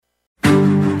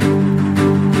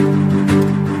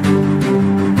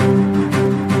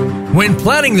When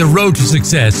planning the road to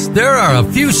success, there are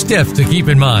a few steps to keep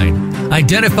in mind.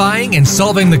 Identifying and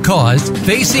solving the cause,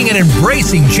 facing and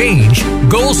embracing change,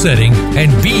 goal setting,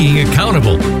 and being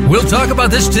accountable. We'll talk about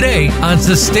this today on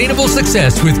Sustainable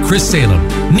Success with Chris Salem.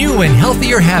 New and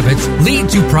healthier habits lead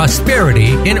to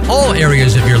prosperity in all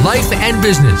areas of your life and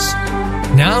business.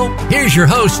 Now, here's your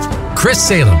host, Chris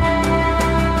Salem.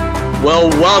 Well,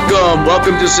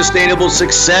 welcome to Sustainable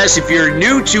Success. If you're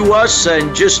new to us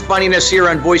and just finding us here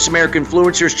on Voice America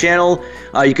Influencers channel,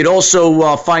 you can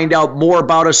also find out more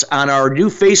about us on our new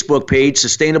Facebook page,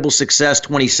 Sustainable Success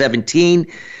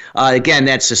 2017. Again,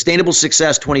 that's Sustainable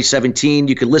Success 2017.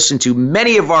 You can listen to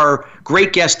many of our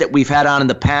great guests that we've had on in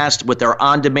the past with our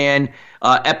on-demand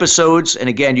episodes. And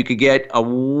again, you could get a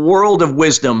world of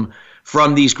wisdom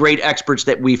from these great experts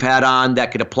that we've had on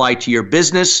that could apply to your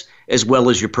business as well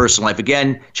as your personal life.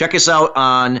 Again, check us out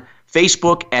on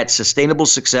Facebook at Sustainable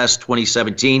Success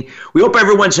 2017. We hope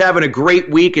everyone's having a great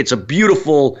week. It's a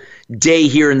beautiful day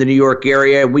here in the New York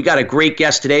area. We got a great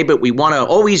guest today, but we want to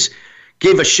always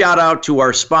give a shout out to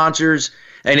our sponsors.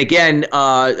 And again,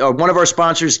 one of our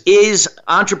sponsors is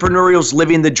Entrepreneurials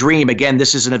Living the Dream. Again,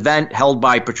 this is an event held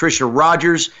by Patricia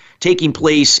Rogers, taking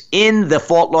place in the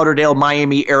Fort Lauderdale,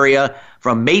 Miami area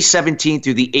from May 17th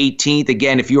through the 18th.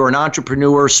 Again, if you're an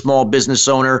entrepreneur, small business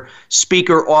owner,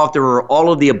 speaker, author, or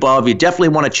all of the above, you definitely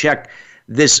want to check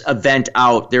this event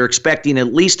out. They're expecting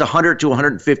at least 100 to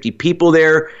 150 people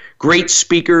there, great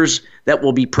speakers that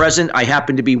will be present. I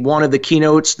happen to be one of the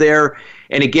keynotes there.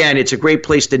 And again, it's a great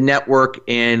place to network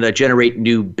and generate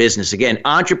new business. Again,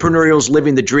 Entrepreneurials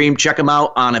Living the Dream. Check them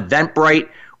out on Eventbrite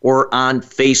or on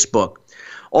Facebook.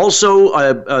 Also,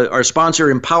 our sponsor,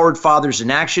 Empowered Fathers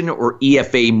in Action, or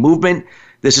EFA Movement.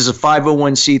 This is a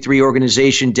 501c3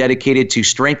 organization dedicated to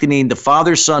strengthening the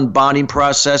father-son bonding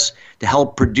process to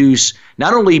help produce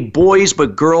not only boys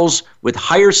but girls with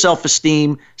higher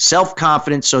self-esteem,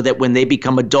 self-confidence, so that when they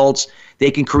become adults, they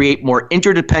can create more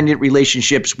interdependent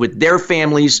relationships with their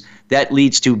families. That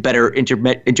leads to better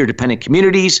interdependent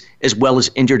communities as well as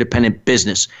interdependent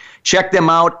business. Check them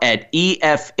out at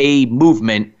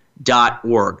efamovement.org.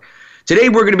 Today,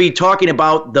 we're going to be talking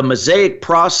about the Mosaic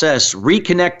Process,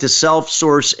 Reconnect to Self,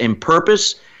 Source, and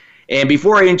Purpose. And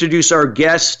before I introduce our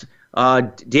guest,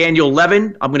 Daniel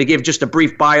Levin, I'm going to give just a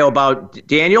brief bio about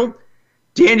Daniel.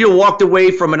 Daniel walked away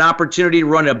from an opportunity to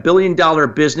run a billion-dollar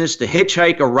business to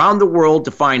hitchhike around the world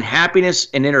to find happiness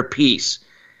and inner peace.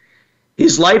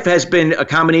 His life has been a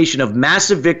combination of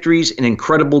massive victories and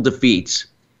incredible defeats.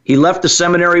 He left the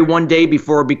seminary one day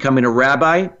before becoming a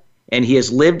rabbi, and he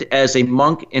has lived as a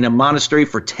monk in a monastery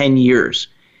for 10 years.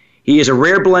 He is a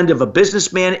rare blend of a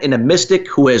businessman and a mystic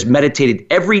who has meditated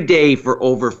every day for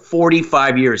over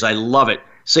 45 years. I love it.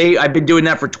 Say, I've been doing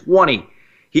that for 20.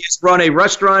 He has run a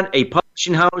restaurant, a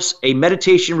publishing house, a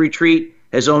meditation retreat,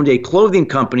 has owned a clothing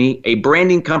company, a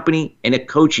branding company, and a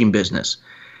coaching business.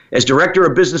 As director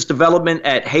of business development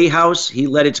at Hay House, he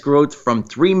led its growth from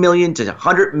 $3 million to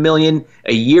 $100 million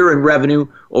a year in revenue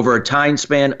over a time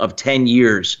span of 10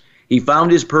 years. He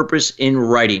found his purpose in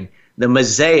writing. The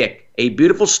Mosaic, a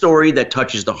beautiful story that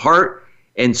touches the heart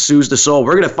and soothes the soul.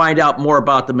 We're going to find out more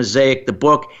about the Mosaic, the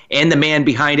book, and the man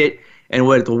behind it. And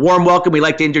with a warm welcome, we'd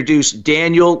like to introduce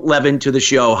Daniel Levin to the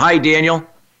show. Hi, Daniel.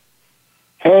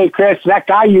 Hey, Chris, that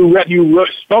guy you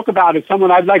spoke about is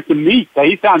someone I'd like to meet.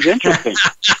 He sounds interesting.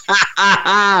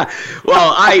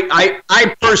 Well,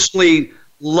 I personally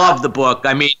love the book.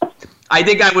 I mean, I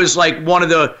think I was like one of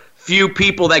the few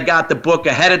people that got the book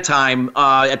ahead of time.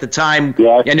 At the time,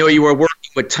 yes. I know you were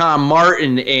working with Tom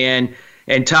Martin, and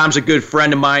Tom's a good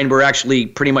friend of mine. We're actually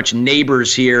pretty much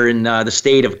neighbors here in the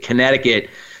state of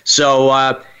Connecticut.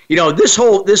 So, this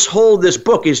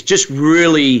book is just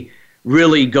really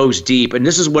goes deep, and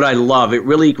this is what I love. It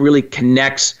really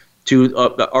connects to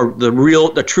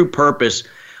the true purpose.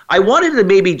 I wanted to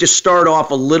maybe just start off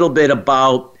a little bit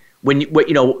about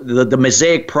the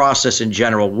Mosaic Process in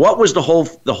general. What was the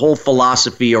whole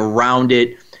philosophy around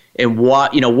it, and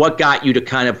what got you to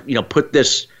kind of put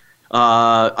this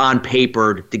on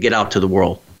paper to get out to the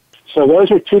world? So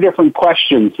those are two different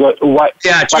questions. I love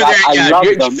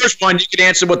them. The first one, you can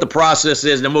answer what the process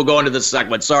is, and then we'll go into the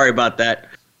second one. Sorry about that.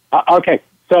 Okay.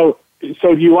 So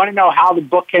do you want to know how the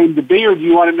book came to be, or do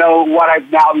you want to know what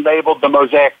I've now labeled the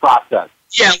Mosaic Process?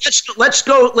 Yeah, let's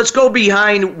go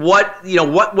behind what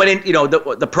went in,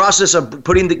 the process of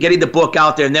getting the book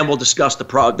out there, and then we'll discuss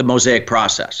the Mosaic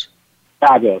Process.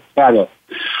 Fabulous. So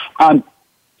I'm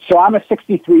a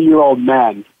 63-year-old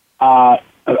man. I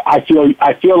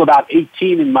feel about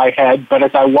 18 in my head, but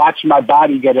as I watch my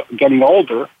body getting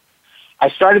older, I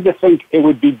started to think it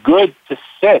would be good to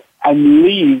sit and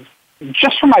leave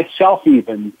just for myself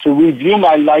even, to review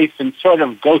my life and sort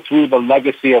of go through the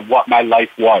legacy of what my life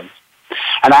was.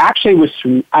 And I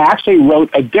actually wrote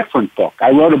a different book.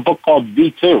 I wrote a book called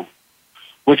V2,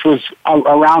 which was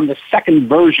around the second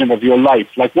version of your life.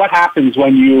 Like, what happens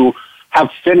when you have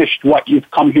finished what you've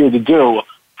come here to do?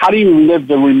 How do you live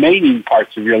the remaining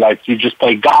parts of your life? Do you just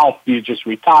play golf? Do you just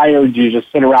retire? Do you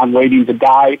just sit around waiting to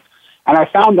die? And I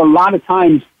found a lot of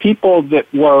times people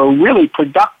that were really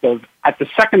productive at the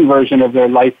second version of their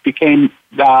life became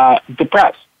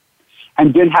depressed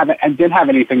and didn't have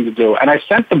anything to do. And I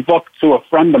sent the book to a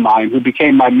friend of mine who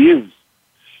became my muse.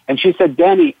 And she said,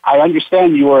 Danny, I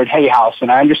understand you were at Hay House,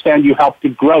 and I understand you helped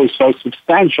it grow so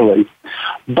substantially,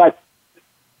 but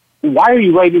why are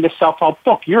you writing a self-help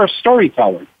book? You're a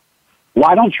storyteller.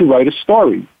 Why don't you write a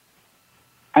story?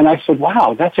 And I said,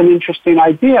 wow, that's an interesting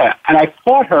idea. And I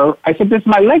fought her. I said, this is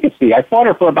my legacy. I fought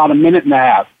her for about a minute and a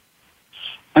half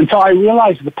until I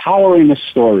realized the power in a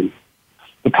story.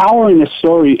 The power in a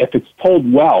story, if it's told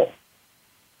well,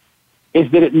 is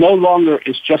that it no longer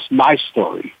is just my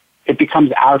story. It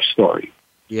becomes our story.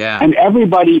 Yeah. And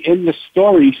everybody in the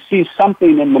story sees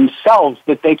something in themselves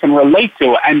that they can relate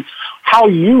to. And how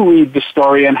you read the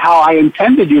story and how I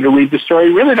intended you to read the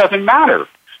story really doesn't matter,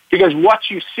 because what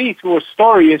you see through a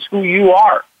story is who you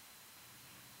are.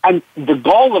 And the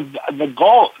goal,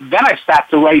 then I sat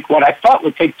to write what I thought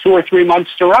would take 2 or 3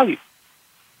 months to write.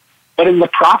 But in the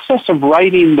process of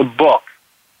writing the book,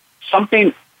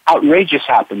 something outrageous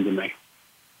happened to me.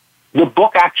 The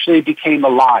book actually became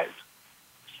alive.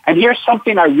 And here's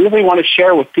something I really want to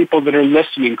share with people that are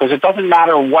listening, because it doesn't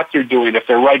matter what they're doing. If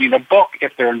they're writing a book,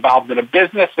 if they're involved in a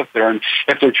business, if they're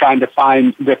trying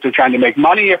to make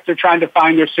money, if they're trying to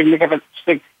find their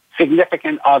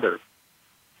significant other.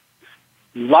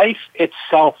 Life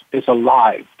itself is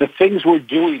alive. The things we're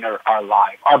doing are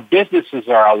alive. Our businesses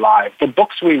are alive. The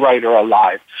books we write are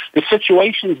alive. The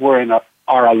situations we're in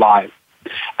are alive.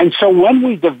 And so when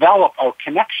we develop a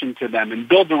connection to them and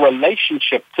build a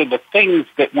relationship to the things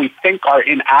that we think are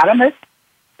inanimate,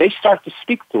 they start to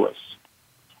speak to us.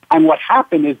 And what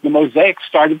happened is the Mosaic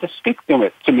started to speak to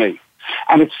me.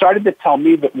 And it started to tell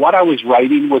me that what I was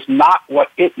writing was not what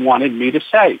it wanted me to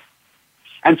say.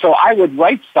 And so I would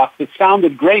write stuff that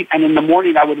sounded great, and in the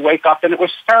morning I would wake up and it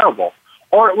was terrible,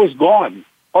 or it was gone,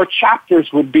 or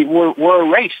chapters were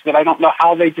erased that I don't know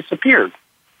how they disappeared.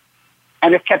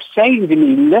 And it kept saying to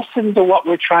me, listen to what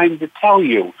we're trying to tell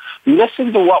you.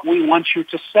 Listen to what we want you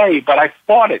to say. But I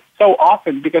fought it so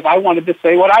often because I wanted to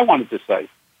say what I wanted to say.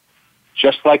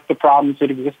 Just like the problems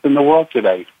that exist in the world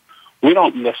today. We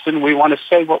don't listen. We want to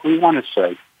say what we want to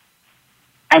say.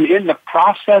 And in the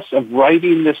process of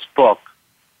writing this book,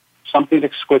 something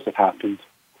exquisite happened.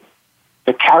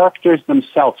 The characters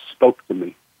themselves spoke to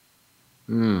me.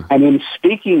 And in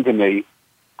speaking to me,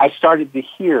 I started to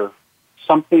hear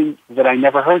something that I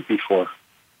never heard before.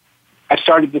 I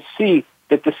started to see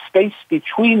that the space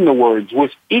between the words was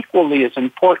equally as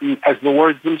important as the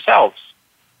words themselves.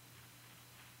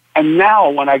 And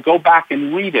now when I go back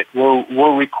and read it,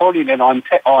 we're recording it on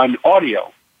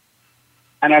audio.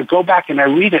 And I go back and I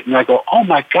read it and I go, oh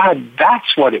my God,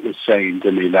 that's what it was saying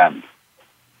to me then.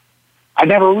 I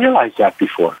never realized that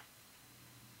before.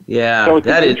 Yeah, so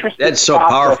that's so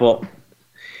powerful.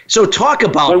 So talk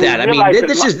about that. I mean,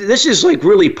 this is like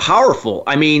really powerful.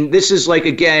 I mean, this is like,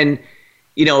 again,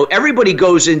 everybody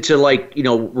goes into like,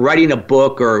 writing a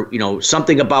book or,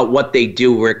 something about what they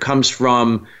do where it comes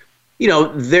from,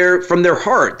 from their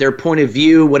heart, their point of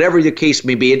view, whatever the case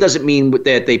may be. It doesn't mean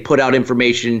that they put out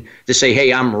information to say,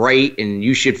 hey, I'm right and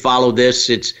you should follow this.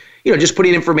 It's, just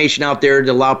putting information out there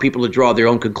to allow people to draw their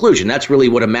own conclusion. That's really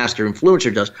what a master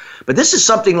influencer does. But this is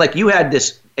something like you had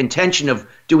this intention of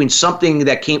doing something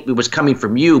that was coming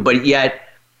from you, but yet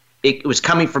it was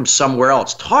coming from somewhere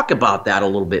else. Talk about that a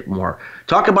little bit more.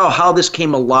 Talk about how this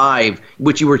came alive,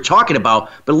 which you were talking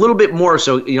about, but a little bit more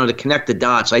so, to connect the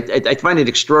dots. I find it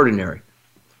extraordinary.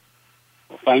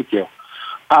 Well, thank you.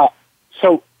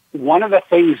 So one of the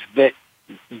things that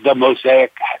the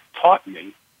Mosaic taught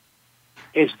me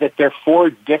is that there are 4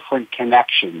 different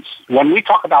connections. When we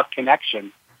talk about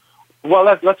connection, well,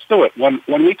 let's do it. When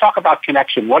we talk about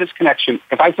connection, what is connection?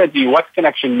 If I said to you, what's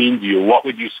connection mean to you, what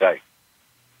would you say?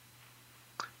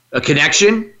 A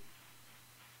connection?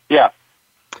 Yeah.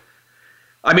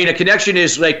 I mean, a connection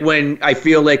is like when I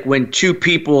feel like when 2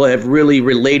 people have really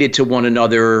related to one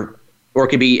another, or it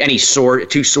could be any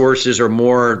 2 sources or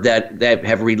more that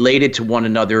have related to one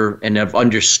another and have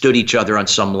understood each other on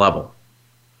some level.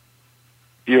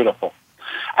 Beautiful.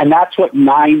 And that's what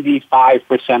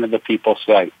 95% of the people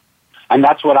say. And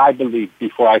that's what I believed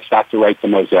before I sat to write the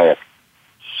Mosaic.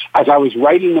 As I was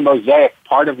writing the Mosaic,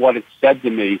 part of what it said to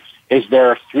me is there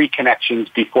are 3 connections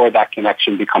before that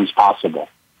connection becomes possible.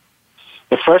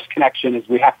 The first connection is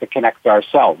we have to connect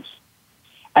ourselves.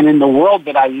 And in the world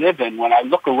that I live in, when I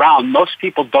look around, most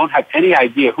people don't have any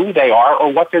idea who they are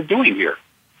or what they're doing here.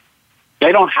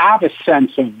 They don't have a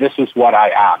sense of this is what I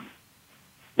am.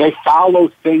 They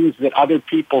follow things that other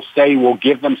people say will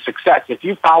give them success. If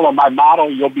you follow my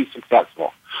model, you'll be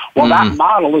successful. Well, that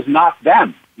model is not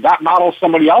them. That model is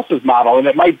somebody else's model, and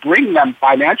it might bring them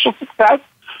financial success,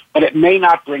 but it may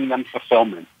not bring them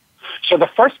fulfillment. So the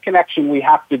first connection we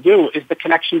have to do is the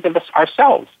connection to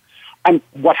ourselves. And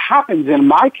what happens in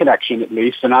my connection, at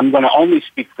least, and I'm going to only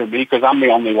speak for me because I'm the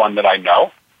only one that I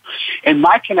know, in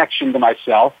my connection to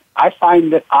myself, I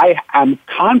find that I am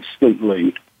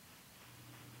constantly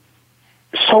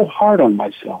so hard on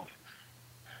myself.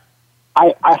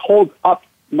 I hold up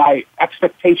my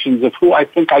expectations of who I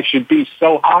think I should be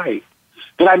so high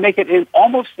that I make it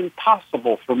almost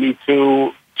impossible for me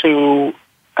to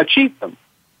achieve them.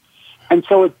 And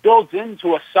so it builds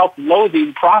into a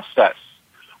self-loathing process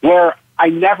where I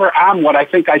never am what I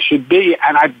think I should be,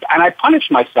 and I punish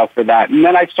myself for that. And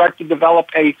then I start to develop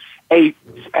a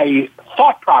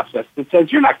thought process that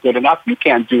says, you're not good enough, you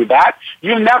can't do that,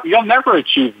 you'll never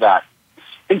achieve that.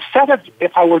 Instead of,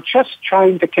 if I were just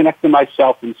trying to connect to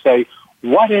myself and say,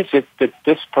 what is it that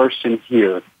this person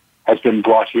here has been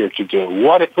brought here to do?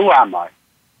 Who am I?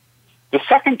 The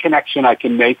second connection I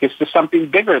can make is to something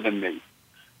bigger than me,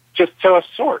 just to a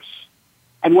source.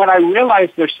 And when I realize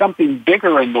there's something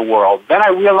bigger in the world, then I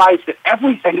realize that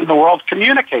everything in the world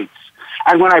communicates.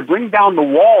 And when I bring down the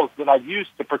walls that I've used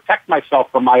to protect myself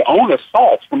from my own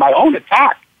assault, from my own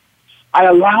attack, I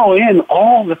allow in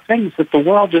all the things that the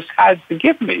world just has to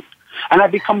give me. And I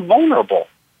become vulnerable.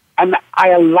 And I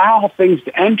allow things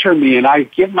to enter me, and I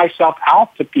give myself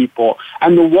out to people.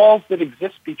 And the walls that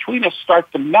exist between us start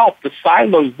to melt. The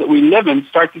silos that we live in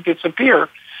start to disappear.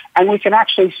 And we can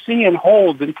actually see and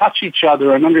hold and touch each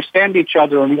other and understand each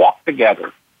other and walk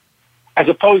together, as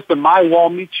opposed to my wall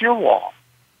meets your wall.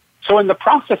 So in the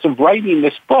process of writing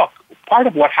this book, part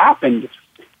of what happened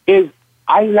is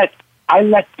I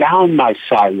let down my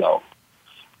silo.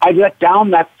 I let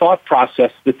down that thought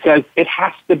process that says it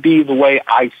has to be the way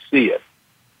I see it.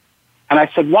 And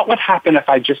I said, what would happen if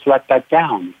I just let that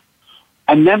down?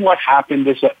 And then what happened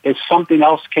is something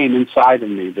else came inside of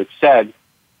me that said,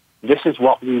 this is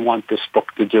what we want this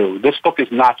book to do. This book is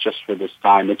not just for this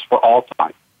time, it's for all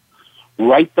time.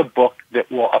 Write the book that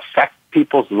will affect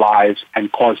people's lives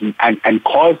and cause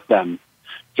them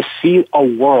to see a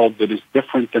world that is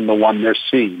different than the one they're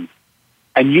seeing.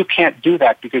 And you can't do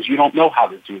that because you don't know how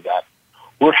to do that.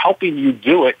 We're helping you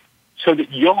do it so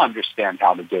that you'll understand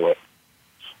how to do it.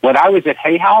 When I was at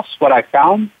Hay House, what I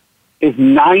found is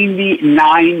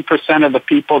 99% of the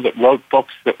people that wrote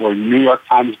books that were New York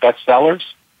Times bestsellers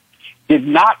did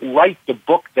not write the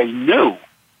book they knew.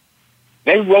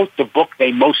 They wrote the book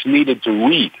they most needed to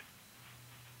read.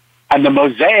 And the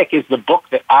Mosaic is the book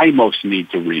that I most need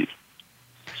to read.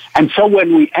 And so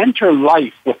when we enter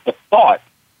life with the thought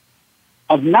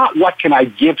of not what can I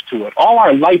give to it. All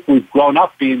our life we've grown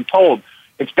up being told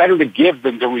it's better to give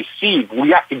than to receive.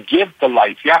 We have to give to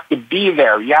life. You have to be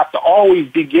there. You have to always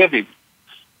be giving.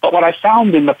 But what I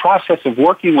found in the process of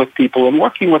working with people and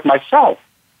working with myself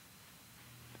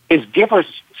is givers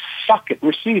suck at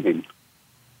receiving.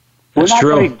 We're not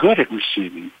very good at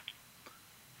receiving.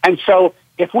 And so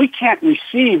if we can't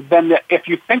receive, then if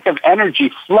you think of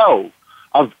energy flow,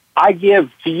 of I give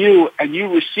to you and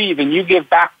you receive and you give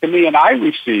back to me and I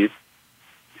receive,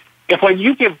 if when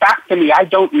you give back to me I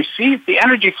don't receive, the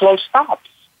energy flow stops.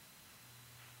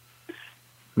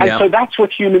 And so that's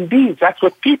with human beings, that's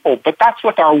with people, but that's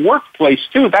with our workplace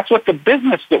too. That's with the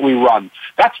business that we run.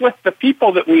 That's with the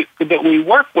people that we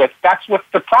work with. That's with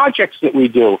the projects that we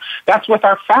do. That's with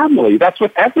our family. That's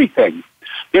with everything.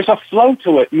 There's a flow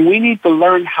to it, and we need to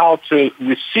learn how to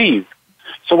receive.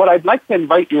 So what I'd like to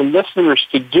invite your listeners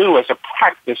to do as a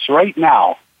practice right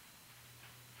now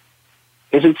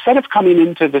is instead of coming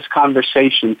into this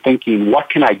conversation thinking, what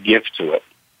can I give to it?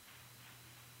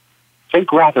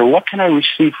 Think rather, what can I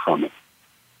receive from it?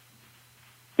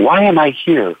 Why am I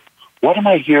here? What am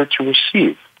I here to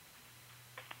receive?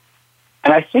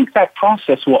 And I think that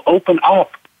process will open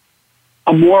up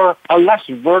a less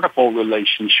vertical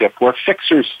relationship where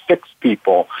fixers fix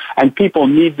people and people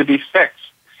need to be fixed,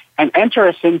 and enter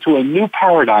us into a new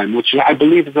paradigm, which I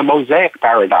believe is a Mosaic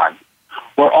paradigm,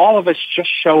 where all of us just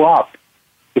show up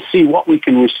to see what we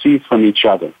can receive from each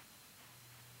other.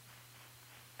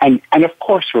 And of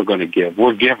course we're going to give.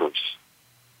 We're givers.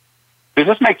 Does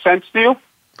this make sense to you?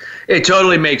 It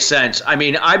totally makes sense. I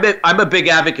mean, I'm a big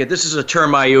advocate. This is a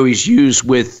term I always use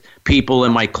with people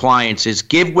and my clients is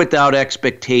give without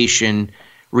expectation,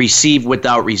 receive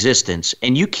without resistance.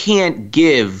 And you can't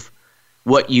give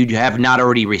what you have not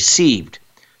already received.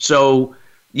 So,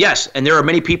 yes, and there are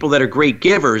many people that are great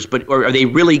givers, but are they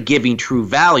really giving true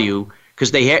value?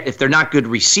 Because if they're not good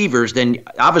receivers, then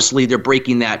obviously they're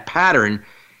breaking that pattern.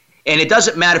 And it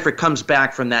doesn't matter if it comes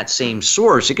back from that same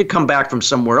source. It could come back from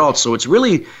somewhere else. So it's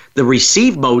really the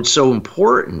receive mode so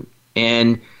important.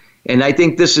 And I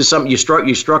think this is something you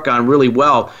struck on really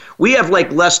well. We have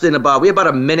about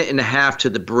a minute and a half to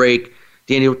the break.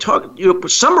 Daniel,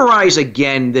 summarize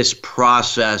again this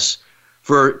process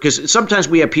because sometimes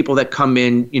we have people that come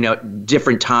in,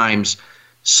 different times.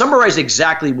 Summarize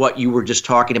exactly what you were just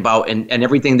talking about and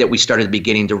everything that we started at the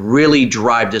beginning to really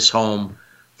drive this home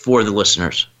for the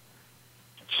listeners.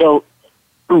 So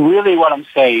really what I'm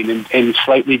saying in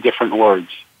slightly different words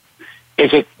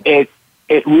is it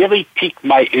really piqued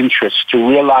my interest to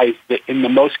realize that in the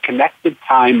most connected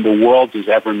time the world has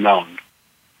ever known,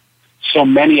 so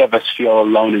many of us feel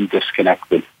alone and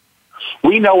disconnected.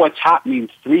 We know what's happening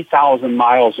 3,000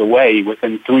 miles away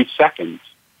within 3 seconds,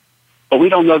 but we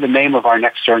don't know the name of our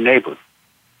next door neighbor.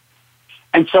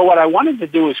 And so what I wanted to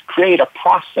do is create a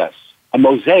process, a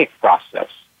Mosaic process,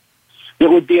 that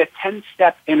would be a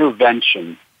 10-step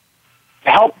intervention to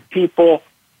help people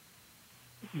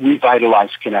revitalize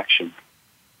connection.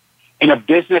 In a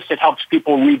business, it helps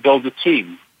people rebuild a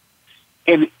team.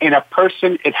 In a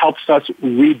person, it helps us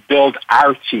rebuild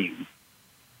our team.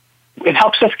 It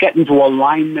helps us get into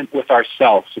alignment with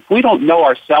ourselves. If we don't know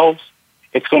ourselves,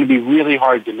 it's going to be really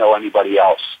hard to know anybody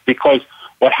else, because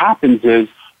what happens is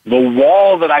the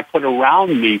wall that I put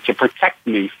around me to protect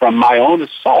me from my own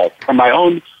assault, from my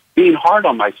own being hard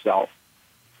on myself,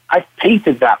 I've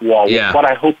painted that wall with what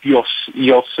I hope you'll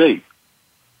see,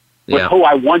 with who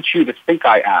I want you to think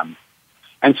I am.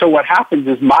 And so what happens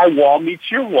is my wall meets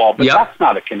your wall, but that's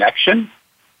not a connection.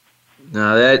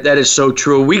 No, that is so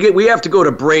true. We have to go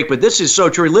to break, but this is so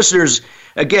true. Listeners,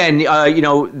 again,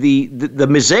 the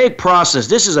Mosaic process,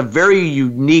 this is a very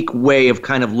unique way of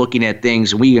kind of looking at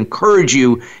things. And we encourage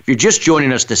you, if you're just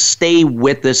joining us, to stay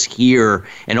with us here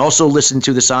and also listen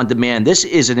to this on demand. This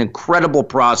is an incredible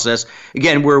process.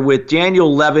 Again, we're with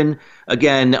Daniel Levin.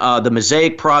 Again, the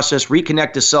Mosaic process,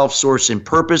 reconnect to self, source, and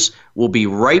purpose. We'll be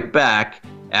right back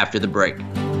after the break.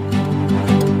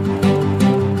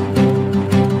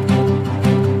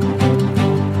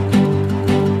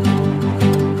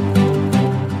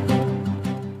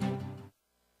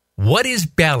 What is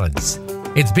balance?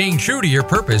 It's being true to your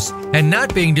purpose and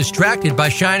not being distracted by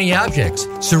shiny objects,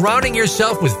 surrounding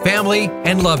yourself with family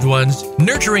and loved ones,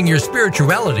 nurturing your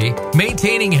spirituality,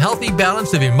 maintaining healthy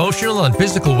balance of emotional and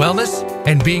physical wellness,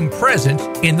 and being present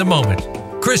in the moment.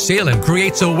 Chris Salem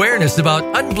creates awareness about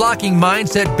unblocking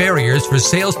mindset barriers for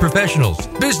sales professionals,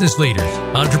 business leaders,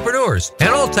 entrepreneurs, and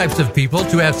all types of people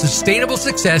to have sustainable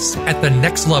success at the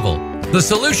next level. The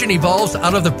solution evolves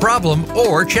out of the problem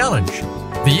or challenge.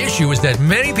 The issue is that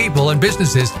many people and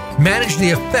businesses manage the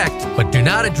effect but do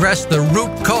not address the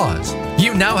root cause.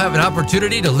 You now have an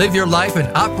opportunity to live your life and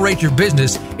operate your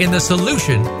business in the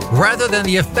solution rather than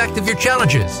the effect of your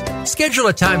challenges. Schedule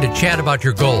a time to chat about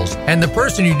your goals and the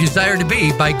person you desire to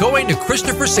be by going to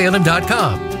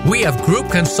ChristopherSalem.com. We have group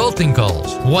consulting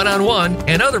calls, one-on-one,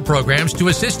 and other programs to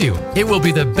assist you. It will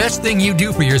be the best thing you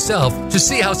do for yourself to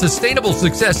see how sustainable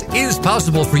success is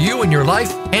possible for you in your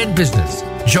life and business.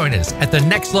 Join us at the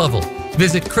next level.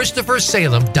 Visit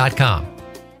ChristopherSalem.com.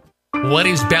 What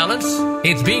is balance?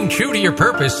 It's being true to your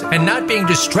purpose and not being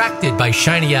distracted by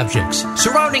shiny objects.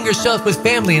 Surrounding yourself with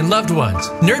family and loved ones.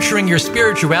 Nurturing your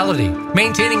spirituality.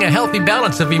 Maintaining a healthy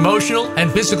balance of emotional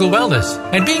and physical wellness.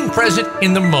 And being present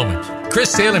in the moment. Chris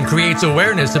Salem creates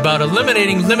awareness about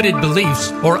eliminating limited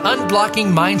beliefs or unblocking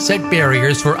mindset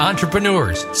barriers for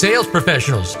entrepreneurs, sales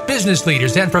professionals, business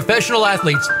leaders, and professional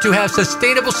athletes to have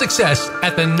sustainable success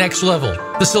at the next level.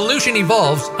 The solution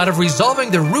evolves out of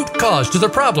resolving the root cause to the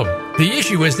problem. The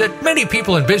issue is that many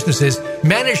people and businesses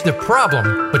manage the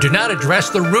problem but do not address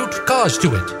the root cause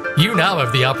to it. You now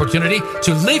have the opportunity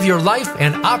to live your life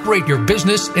and operate your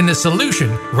business in the solution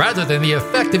rather than the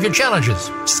effect of your challenges.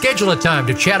 Schedule a time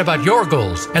to chat about your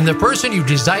goals and the person you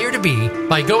desire to be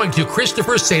by going to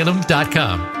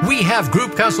ChristopherSalem.com. We have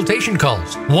group consultation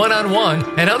calls,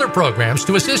 one-on-one, and other programs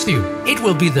to assist you. It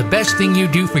will be the best thing you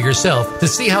do for yourself to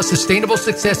see how sustainable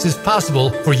success is possible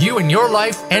for you in your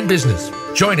life and business.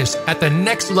 Join us at the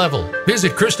next level.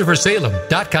 Visit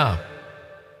ChristopherSalem.com.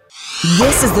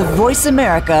 This is the Voice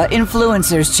America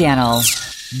Influencers Channel.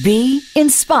 Be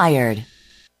inspired.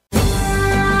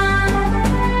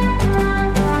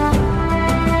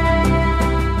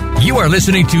 You are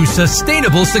listening to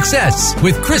Sustainable Success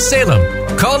with Chris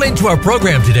Salem. Call into our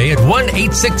program today at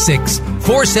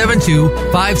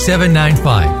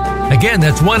 1-866-472-5795. Again,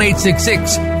 that's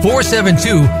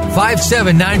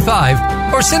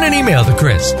 1-866-472-5795. Or send an email to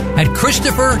Chris at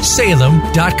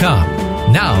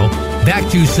ChristopherSalem.com. Now,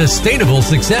 back to Sustainable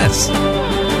Success.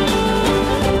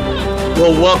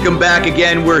 Well, welcome back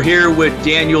again. We're here with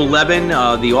Daniel Levin,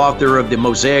 the author of the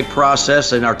Mosaic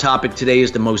Process, and our topic today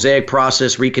is the Mosaic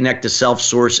Process, Reconnect to Self,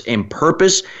 Source, and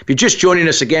Purpose. If you're just joining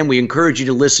us again, we encourage you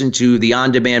to listen to the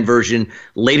on-demand version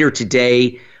later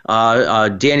today.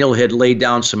 Daniel had laid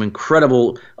down some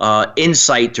incredible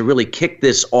insight to really kick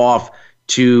this off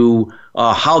to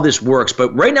how this works.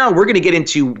 But right now, we're going to get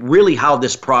into really how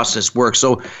this process works.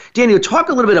 So, Daniel, talk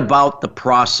a little bit about the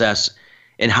process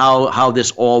and how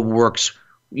this all works,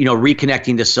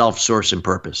 reconnecting to self, source, and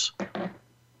purpose.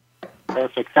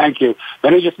 Perfect. Thank you.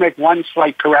 Let me just make one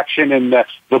slight correction. In the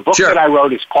book Sure. that I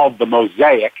wrote is called The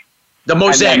Mosaic. The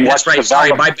Mosaic, that's right.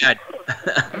 Sorry, my bad.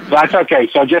 That's okay.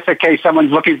 So just in case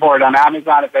someone's looking for it on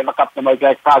Amazon, if they look up the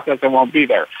Mosaic Process, it won't be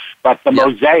there. But the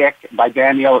Mosaic by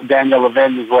Daniel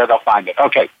Levin is where they'll find it.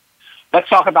 Okay. Let's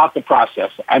talk about the process.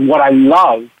 And what I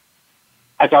love,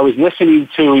 as I was listening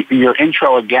to your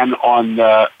intro again on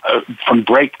from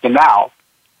break to now,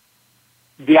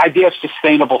 the idea of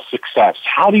sustainable success.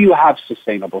 How do you have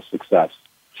sustainable success?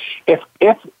 If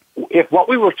what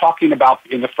we were talking about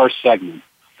in the first segment,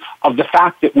 of the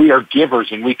fact that we are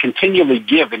givers and we continually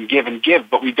give and give and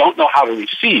give, but we don't know how to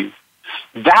receive,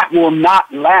 that will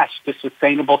not last to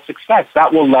sustainable success.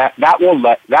 That will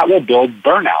build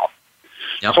burnout.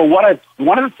 Yep. So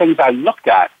one of the things I looked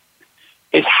at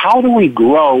is how do we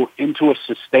grow into a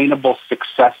sustainable,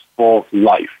 successful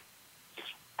life?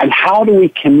 And how do we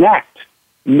connect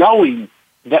knowing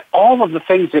that all of the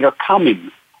things that are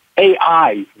coming,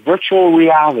 AI, virtual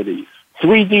reality,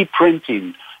 3D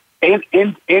printing,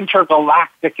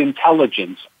 intergalactic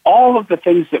intelligence, all of the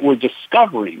things that we're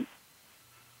discovering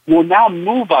will now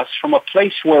move us from a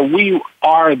place where we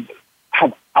are and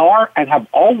have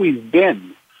always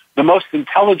been the most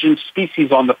intelligent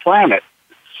species on the planet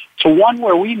to one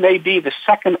where we may be the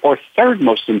second or third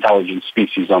most intelligent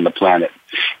species on the planet.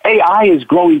 AI is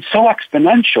growing so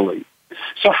exponentially.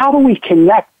 So how do we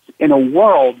connect in a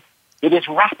world that is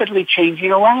rapidly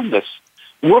changing around us?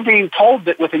 We're being told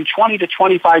that within 20 to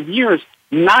 25 years,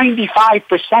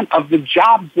 95% of the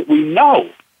jobs that we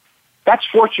know, that's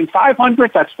Fortune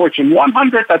 500, that's Fortune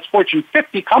 100, that's Fortune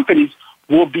 50 companies,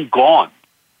 will be gone.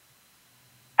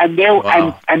 And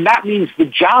and that means the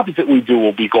jobs that we do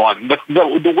will be gone.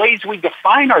 The ways we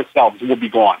define ourselves will be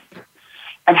gone.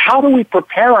 And how do we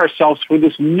prepare ourselves for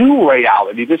this new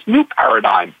reality, this new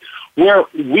paradigm, where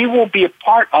we will be a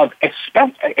part of,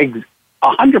 100%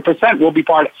 will be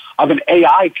part of an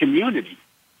AI community,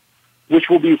 which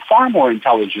will be far more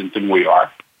intelligent than we are.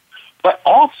 But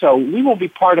also, we will be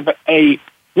part of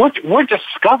we're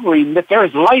discovering that there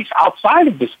is life outside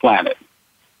of this planet.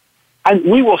 And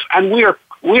we are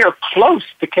close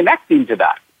to connecting to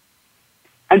that.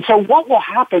 And so what will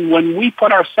happen when we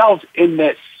put ourselves in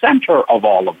the center of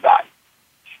all of that?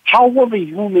 How will the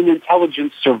human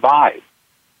intelligence survive?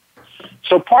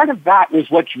 So part of that was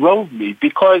what drove me,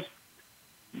 because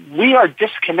we are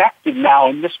disconnected now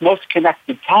in this most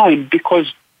connected time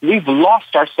because we've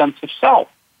lost our sense of self.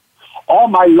 All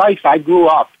my life I grew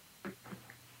up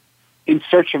in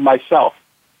search of myself.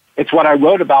 It's what I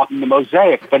wrote about in the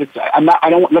Mosaic, but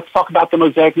let's talk about the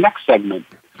Mosaic next segment.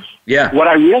 Yeah. What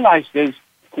I realized is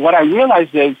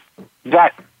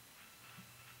that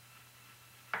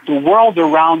the world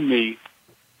around me,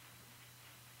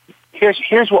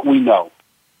 here's what we know.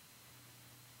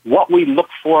 What we look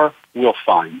for, we'll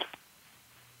find.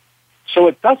 So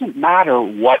it doesn't matter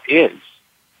what is.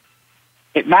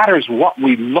 It matters what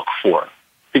we look for,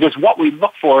 because what we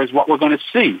look for is what we're going to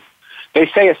see. They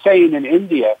say a saying in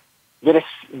India that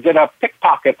a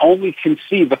pickpocket only can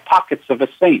see the pockets of a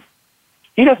saint.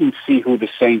 He doesn't see who the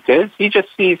saint is. He just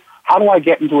sees, how do I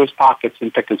get into his pockets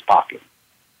and pick his pocket?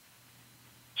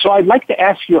 So I'd like to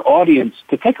ask your audience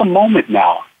to take a moment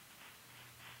now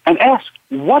and ask,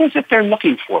 what is it they're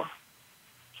looking for?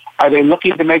 Are they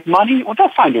looking to make money? Well, they'll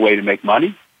find a way to make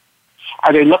money.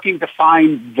 Are they looking to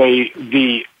find their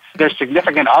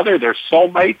significant other, their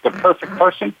soulmate, the perfect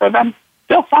person for them?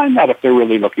 They'll find that if they're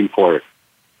really looking for it.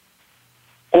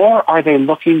 Or are they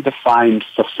looking to find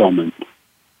fulfillment?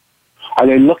 Are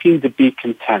they looking to be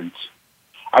content?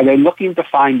 Are they looking to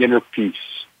find inner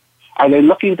peace? Are they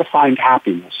looking to find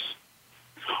happiness?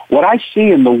 What I see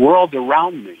in the world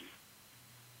around me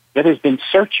that has been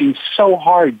searching so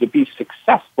hard to be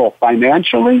successful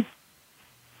financially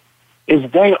is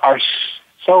they are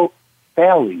so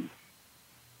failing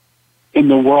in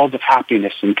the world of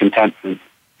happiness and contentment.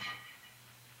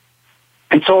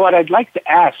 And so what I'd like to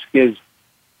ask is,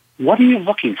 what are you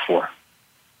looking for?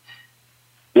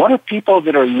 What are people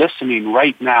that are listening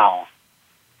right now,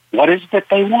 what is it that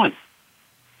they want?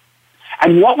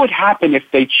 And what would happen if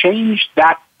they changed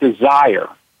that desire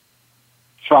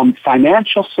from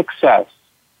financial success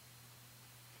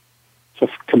to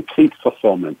complete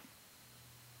fulfillment?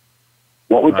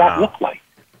 What would that look like?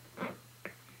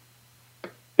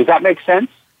 Does that make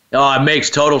sense? Oh, it makes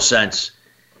total sense.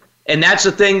 And that's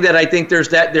the thing that I think there's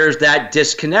that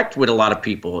disconnect with a lot of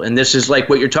people. And this is like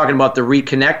what you're talking about, the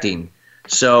reconnecting.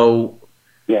 So,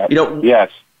 yeah, yes.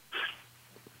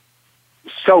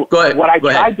 So what I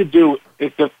tried to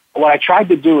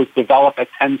do is develop a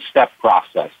 10-step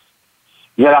process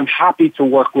that I'm happy to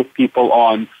work with people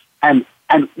on.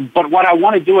 But what I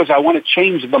want to do is I want to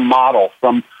change the model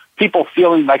from people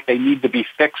feeling like they need to be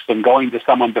fixed and going to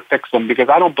someone to fix them, because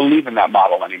I don't believe in that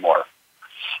model anymore.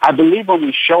 I believe when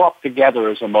we show up together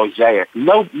as a mosaic,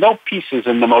 no pieces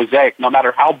in the mosaic, no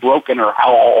matter how broken or how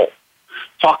whole,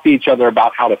 talk to each other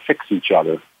about how to fix each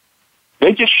other.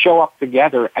 They just show up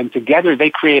together, and together they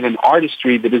create an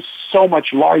artistry that is so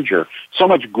much larger, so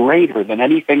much greater than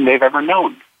anything they've ever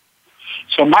known.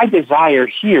 So my desire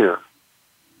here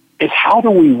is, how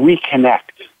do we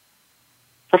reconnect?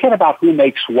 Forget about who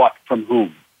makes what from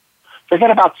whom. Forget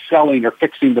about selling or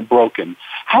fixing the broken.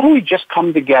 How do we just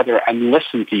come together and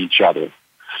listen to each other?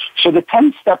 So the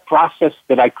 10-step process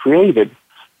that I created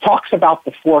talks about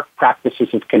the 4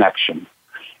 practices of connection.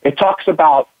 It talks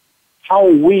about how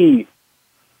we,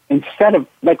 instead of,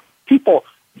 like, people,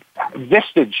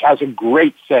 Vistage has a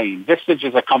great saying. Vistage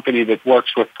is a company that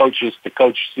works with coaches to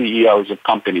coach CEOs of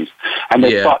companies. And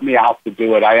they taught me how to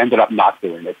do it. I ended up not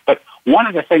doing it. But one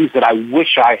of the things that I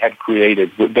wish I had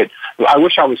created, that I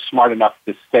wish I was smart enough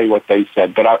to say what they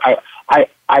said, but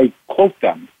I quote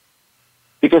them.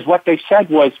 Because what they said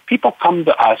was, people come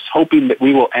to us hoping that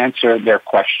we will answer their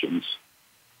questions.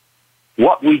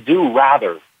 What we do,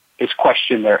 rather, is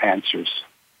question their answers.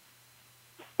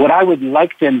 What I would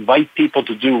like to invite people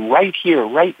to do right here,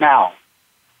 right now,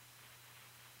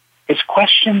 is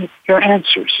question your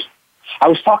answers. I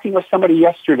was talking with somebody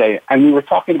yesterday, and we were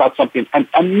talking about something, and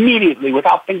immediately,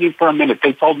 without thinking for a minute,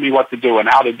 they told me what to do and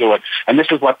how to do it, and this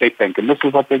is what they think, and this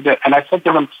is what they did. And I said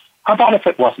to them, how about if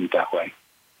it wasn't that way?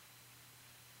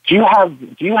 Do you have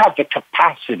the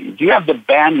capacity? Do you have the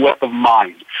bandwidth of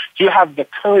mind? Do you have the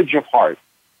courage of heart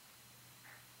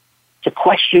to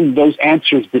question those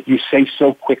answers that you say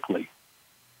so quickly?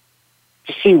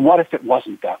 To see, what if it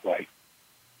wasn't that way?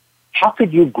 How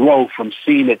could you grow from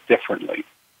seeing it differently?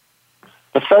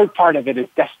 The third part of it is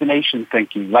destination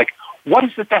thinking. Like, what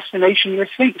is the destination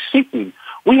you're seeking?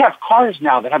 We have cars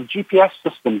now that have GPS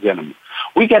systems in them.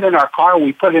 We get in our car,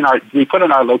 we put in our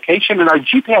location, and our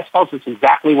GPS tells us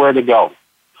exactly where to go.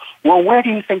 Well, where do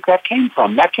you think that came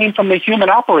from? That came from the human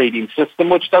operating system,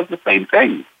 which does the same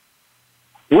thing.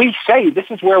 We say this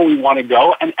is where we want to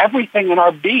go, and everything in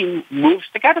our being moves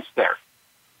to get us there.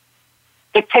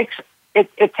 It takes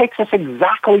us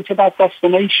exactly to that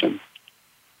destination.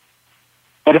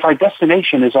 But if our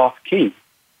destination is off key,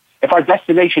 if our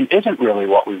destination isn't really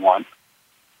what we want,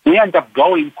 we end up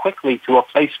going quickly to a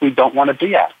place we don't want to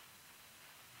be at.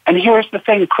 And here's the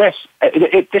thing, Chris,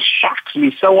 this shocks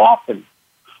me so often.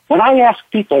 When I ask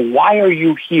people, why are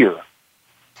you here?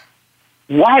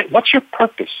 What's your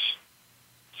purpose?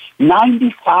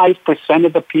 95%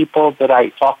 of the people that I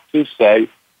talk to say,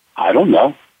 I don't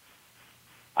know.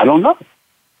 I don't know.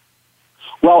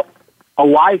 Well, a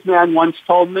wise man once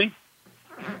told me,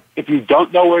 if you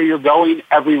don't know where you're going,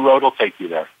 every road will take you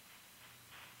there.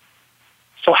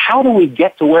 So how do we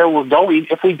get to where we're going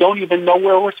if we don't even know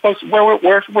where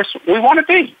we want to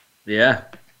be? Yeah.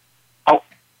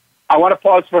 I want to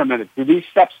pause for a minute. Do these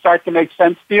steps start to make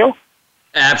sense to you?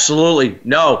 Absolutely.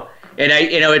 No. And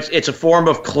it's a form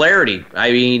of clarity.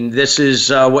 I mean, this is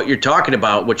what you're talking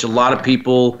about, which a lot of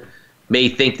people may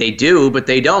think they do, but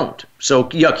they don't. So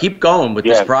keep going with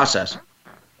this process.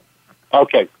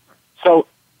 Okay. So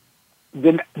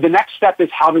the next step is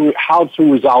how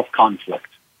to resolve conflict.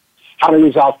 How to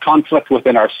resolve conflict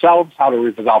within ourselves, how to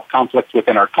resolve conflict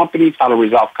within our companies, how to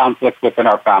resolve conflict within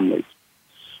our families.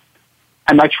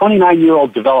 And my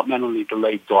 29-year-old developmentally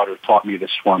delayed daughter taught me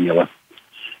this formula.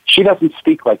 She doesn't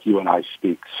speak like you and I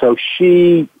speak, so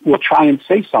she will try and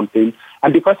say something,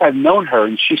 and because I've known her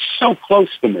and she's so close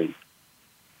to me,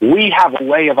 we have a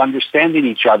way of understanding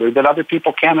each other that other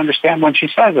people can't understand when she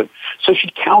says it. So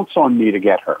she counts on me to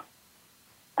get her.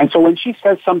 And so when she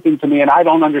says something to me and I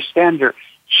don't understand her,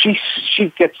 she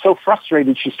gets so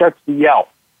frustrated she starts to yell.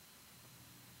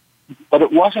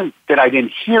 it wasn't that I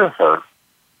didn't hear her.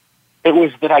 It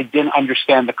was that I didn't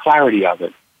understand the clarity of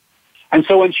it. And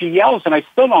so when she yells and I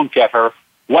still don't get her,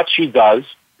 what she does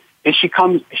is she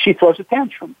throws a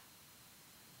tantrum.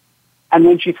 And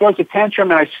when she throws a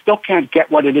tantrum and I still can't get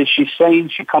what it is she's saying,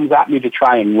 she comes at me to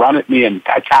try and run at me and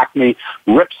attack me,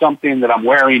 rip something that I'm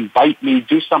wearing, bite me,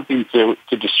 do something to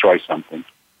destroy something.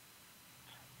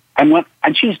 And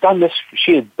she's done this,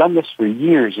 she had done this for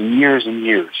years and years and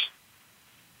years.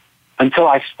 Until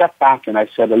I stepped back and I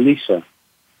said, Elisa,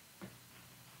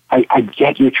 I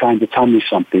get you trying to tell me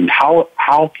something.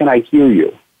 How can I hear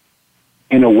you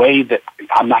in a way that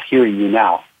I'm not hearing you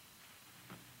now?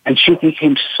 And she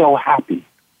became so happy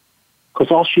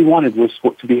because all she wanted was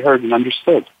to be heard and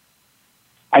understood.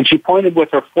 And she pointed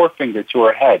with her forefinger to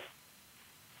her head.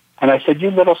 And I said, you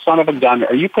little son of a gun,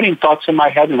 are you putting thoughts in my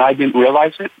head and I didn't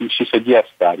realize it? And she said, yes,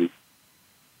 Daddy.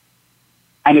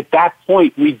 And at that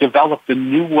point, we developed a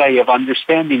new way of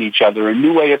understanding each other, a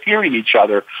new way of hearing each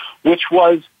other, which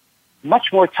was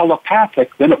much more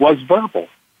telepathic than it was verbal.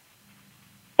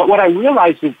 But what I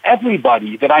realized is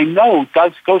everybody that I know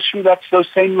go through those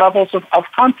same levels of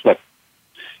conflict.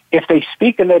 If they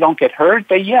speak and they don't get heard,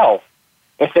 they yell.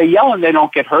 If they yell and they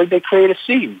don't get heard, they create a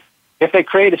scene. If they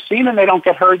create a scene and they don't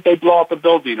get heard, they blow up a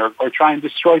building or try and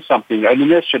destroy something, an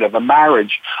initiative, a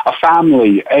marriage, a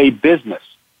family, a business.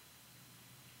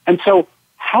 And so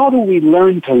how do we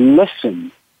learn to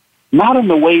listen, not in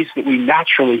the ways that we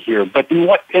naturally hear, but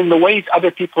in the ways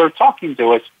other people are talking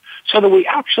to us, so that we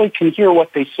actually can hear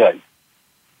what they say?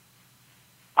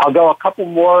 I'll go a couple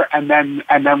more, and then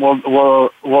we'll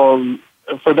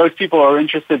for those people who are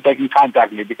interested, they can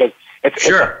contact me because it's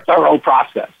a thorough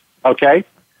process. Okay.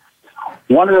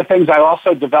 One of the things I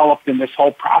also developed in this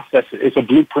whole process is a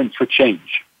blueprint for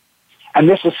change, and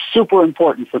this is super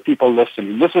important for people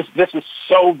listening. This is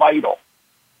so vital.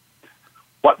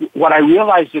 What I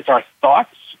realized is our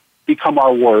thoughts become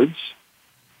our words.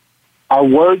 Our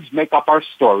words make up our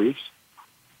stories,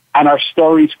 and our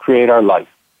stories create our life.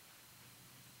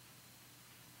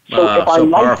 So if our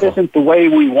life isn't the way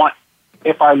we want,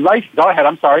 go ahead,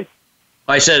 I'm sorry.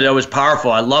 I said that was powerful.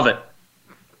 I love it.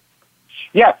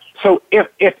 Yeah, so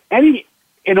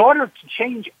in order to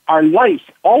change our life,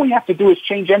 all we have to do is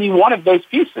change any one of those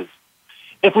pieces.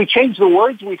 If we change the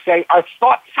words we say, our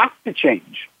thoughts have to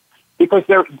change because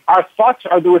our thoughts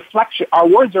are the reflection, our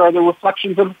words are the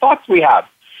reflections of the thoughts we have.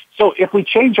 So if we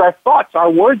change our thoughts,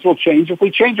 our words will change. If we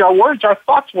change our words, our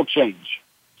thoughts will change.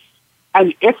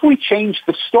 And if we change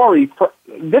the story,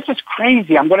 this is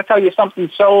crazy. I'm going to tell you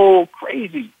something so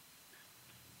crazy.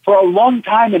 For a long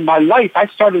time in my life, I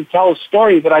started to tell a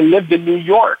story that I lived in New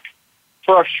York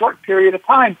for a short period of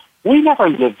time. We never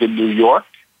lived in New York.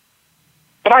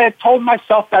 But I had told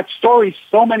myself that story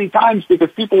so many times because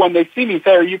people, when they see me,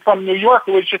 say, are you from New York?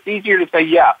 It was just easier to say,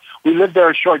 yeah. We lived there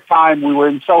a short time. We were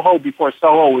in Soho before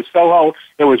Soho was Soho.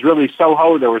 It was really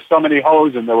Soho. There were so many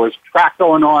hoes, and there was crack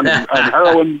going on and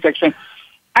heroin addiction.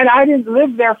 And I didn't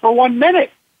live there for 1 minute.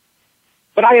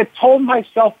 But I had told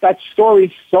myself that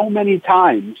story so many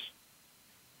times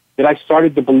that I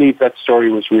started to believe that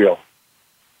story was real.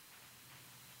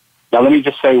 Now, let me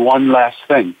just say one last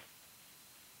thing.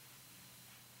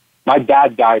 My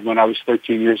dad died when I was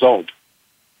 13 years old.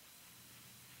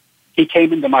 He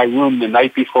came into my room the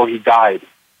night before he died,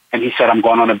 and he said, I'm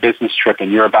going on a business trip,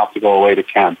 and you're about to go away to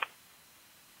camp.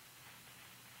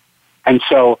 And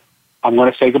so I'm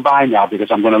going to say goodbye now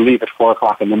because I'm going to leave at 4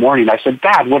 o'clock in the morning. I said,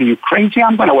 Dad, what are you, crazy?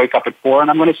 I'm going to wake up at 4,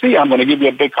 and I'm going to see you. I'm going to give you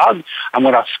a big hug. I'm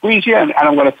going to squeeze you, and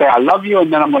I'm going to say I love you,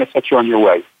 and then I'm going to set you on your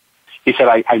way. He said,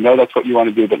 I know that's what you want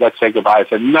to do, but let's say goodbye. I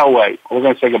said, no way. We're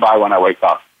going to say goodbye when I wake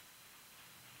up.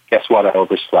 Guess what? I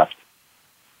overslept.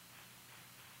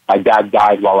 My dad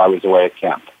died while I was away at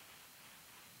camp.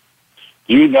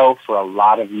 You know, for a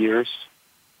lot of years,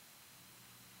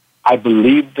 I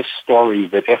believed the story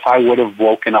that if I would have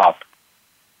woken up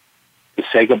to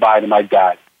say goodbye to my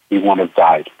dad, he wouldn't have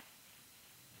died.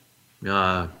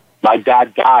 My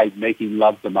dad died making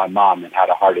love to my mom and had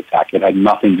a heart attack. It had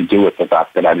nothing to do with the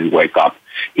fact that I didn't wake up.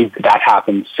 That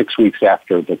happened 6 weeks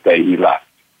after the day he left.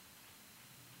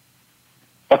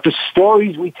 But the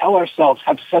stories we tell ourselves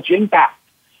have such impact.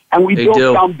 And we build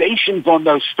foundations on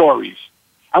those stories.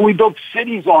 And we build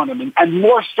cities on them and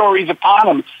more stories upon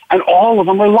them. And all of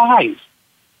them are lies.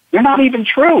 They're not even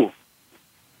true.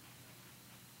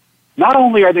 Not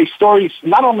only are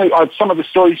some of the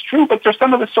stories true, but there's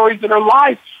some of the stories that are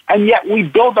lies. And yet we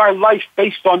build our life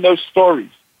based on those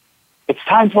stories. It's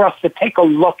time for us to take a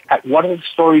look at what are the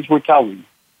stories we're telling.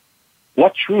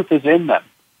 What truth is in them?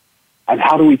 And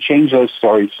how do we change those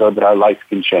stories so that our life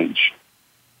can change?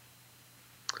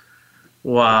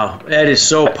 Wow, that is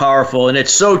so powerful, and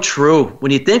it's so true.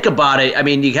 When you think about it, I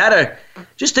mean, you gotta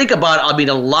just think about, I mean,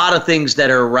 a lot of things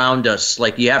that are around us.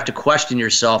 Like, you have to question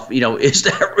yourself, is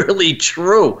that really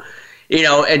true?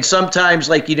 And sometimes,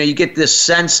 like, you get this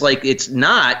sense like it's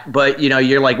not, but,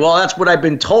 you're like, well, that's what I've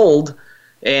been told.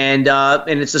 And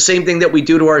it's the same thing that we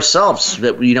do to ourselves,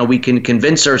 that, we can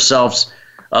convince ourselves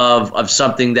of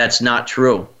something that's not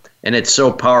true. And it's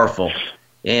so powerful.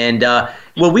 And,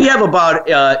 well, we have about,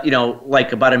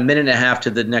 about a minute and a half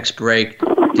to the next break.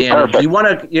 Dan, do you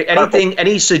want to,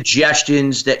 any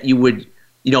suggestions that you would,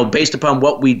 based upon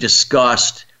what we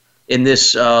discussed in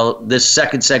this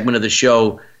second segment of the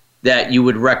show, that you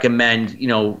would recommend,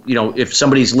 if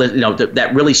somebody's,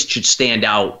 that really should stand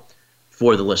out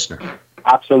for the listener?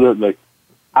 Absolutely.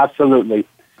 Absolutely.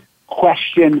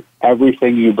 Question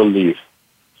everything you believe.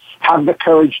 Have the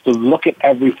courage to look at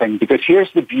everything, because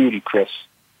here's the beauty, Chris.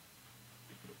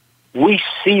 We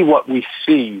see what we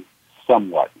see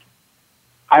somewhat.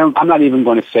 I'm not even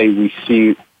going to say we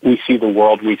see the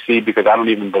world we see, because I don't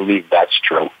even believe that's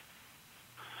true.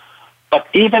 But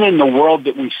even in the world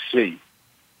that we see,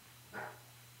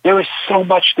 there is so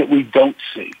much that we don't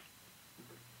see.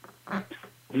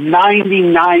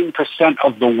 99%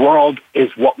 of the world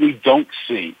is what we don't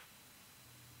see.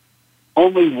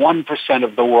 Only 1%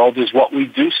 of the world is what we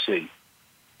do see.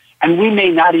 And we may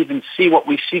not even see what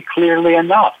we see clearly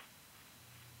enough.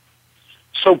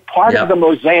 So part of the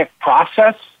Mosaic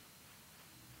process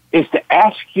is to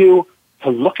ask you to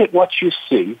look at what you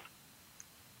see,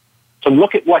 to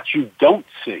look at what you don't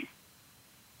see.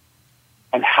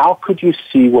 And how could you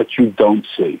see what you don't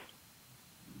see?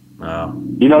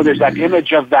 There's that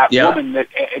image of that woman.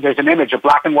 There's an image, a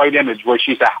black and white image, where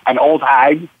she's an old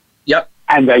hag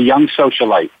and a young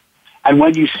socialite. And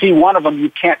when you see one of them,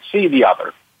 you can't see the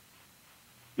other.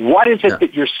 What is it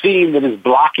that you're seeing that is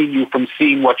blocking you from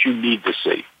seeing what you need to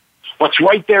see? What's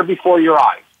right there before your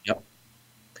eyes? Yep.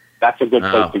 That's a good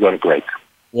place to go to break.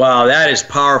 Wow, that is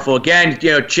powerful. Again,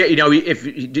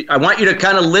 if I want you to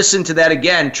kind of listen to that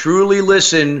again, truly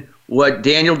listen what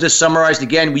Daniel just summarized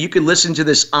again. You can listen to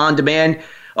this on demand.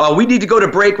 We need to go to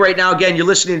break right now. Again, you're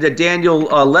listening to Daniel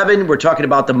Levin. We're talking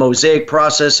about the Mosaic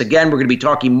process. Again, we're going to be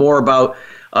talking more about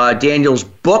Daniel's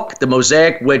book, The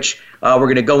Mosaic, which we're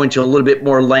going to go into a little bit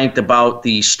more length about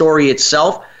the story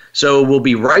itself. So we'll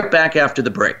be right back after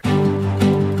the break.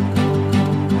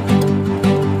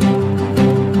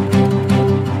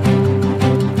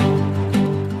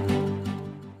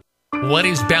 What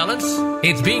is balance?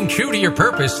 It's being true to your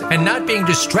purpose and not being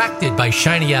distracted by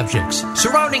shiny objects.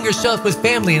 Surrounding yourself with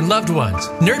family and loved ones.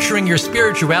 Nurturing your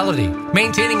spirituality.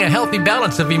 Maintaining a healthy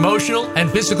balance of emotional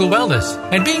and physical wellness.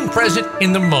 And being present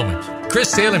in the moment. Chris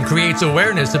Salem creates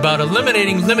awareness about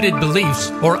eliminating limited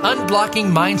beliefs or unblocking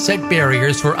mindset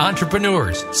barriers for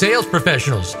entrepreneurs, sales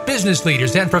professionals, business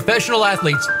leaders, and professional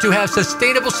athletes to have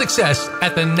sustainable success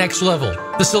at the next level.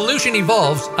 The solution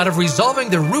evolves out of resolving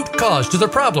the root cause to the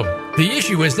problem. The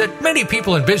issue is that many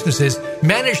people and businesses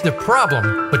manage the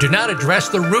problem but do not address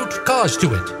the root cause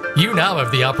to it. You now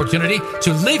have the opportunity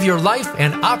to live your life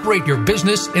and operate your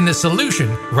business in the solution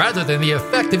rather than the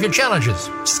effect of your challenges.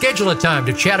 Schedule a time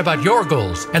to chat about your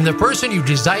goals and the person you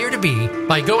desire to be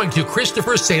by going to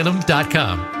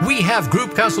ChristopherSalem.com. We have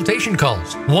group consultation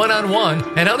calls,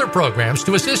 one-on-one, and other programs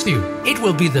to assist you. It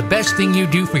will be the best thing you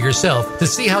do for yourself to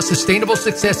see how sustainable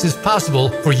success is possible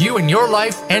for you in your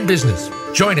life and business.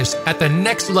 Join us at the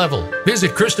next level.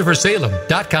 Visit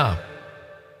ChristopherSalem.com.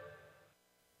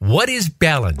 What is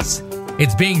balance?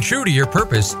 It's being true to your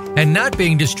purpose and not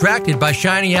being distracted by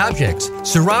shiny objects,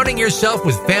 surrounding yourself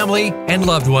with family and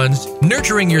loved ones,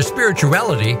 nurturing your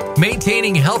spirituality,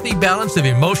 maintaining healthy balance of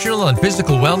emotional and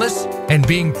physical wellness, and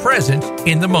being present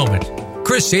in the moment.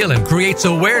 Chris Salem creates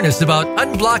awareness about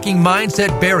unblocking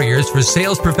mindset barriers for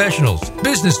sales professionals,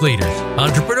 business leaders,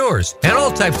 entrepreneurs, and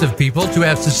all types of people to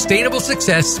have sustainable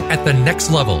success at the next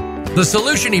level. The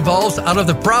solution evolves out of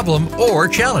the problem or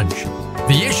challenge.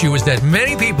 The issue is that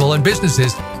many people and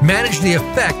businesses manage the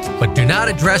effect but do not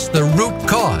address the root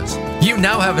cause. You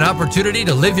now have an opportunity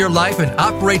to live your life and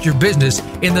operate your business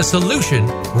in the solution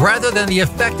rather than the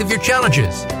effect of your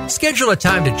challenges. Schedule a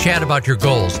time to chat about your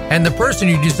goals and the person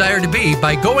you desire to be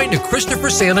by going to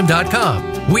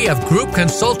ChristopherSalem.com. We have group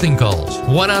consulting calls,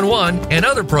 one-on-one, and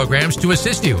other programs to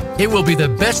assist you. It will be the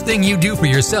best thing you do for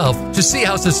yourself to see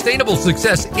how sustainable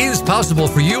success is possible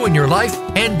for you in your life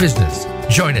and business.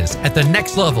 Join us at the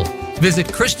next level. Visit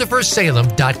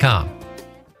ChristopherSalem.com.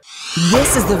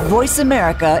 This is the Voice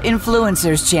America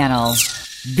Influencers Channel.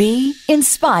 Be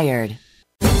inspired.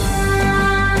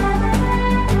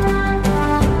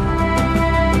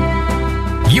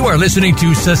 You are listening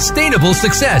to Sustainable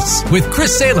Success with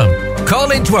Chris Salem.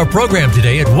 Call into our program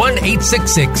today at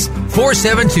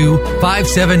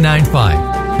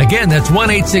 1-866-472-5795. Again, that's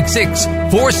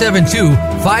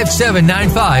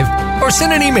 1-866-472-5795. Or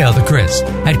send an email to Chris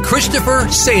at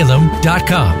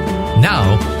ChristopherSalem.com.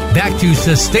 Now, back to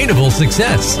Sustainable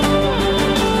Success.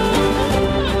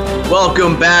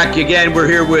 Welcome back. Again, we're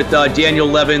here with Daniel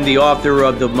Levin, the author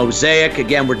of the Mosaic.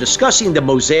 Again, we're discussing the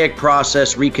Mosaic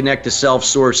Process, Reconnect to Self,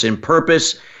 Source, and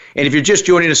Purpose. And if you're just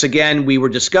joining us again, we were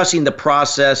discussing the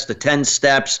process, the 10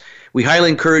 steps. We highly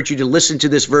encourage you to listen to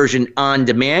this version on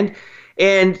demand.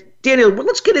 And Daniel,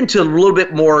 let's get into a little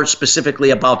bit more specifically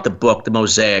about the book, the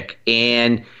Mosaic.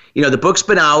 And, the book's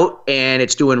been out and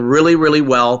it's doing really, really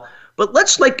well. But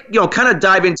let's kind of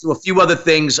dive into a few other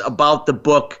things about the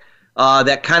book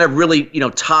that kind of really,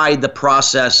 tied the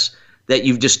process that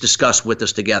you've just discussed with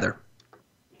us together.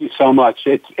 Thank you so much.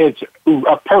 It's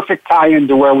a perfect tie-in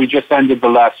to where we just ended the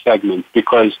last segment,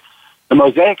 because the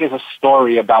Mosaic is a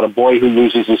story about a boy who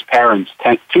loses his parents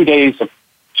 2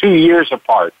 years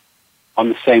apart on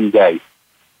the same day.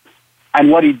 And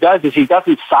what he does is he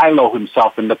doesn't silo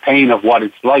himself in the pain of what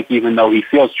it's like, even though he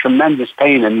feels tremendous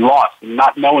pain and loss and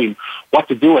not knowing what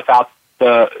to do without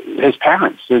his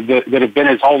parents that have been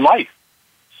his whole life.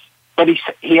 But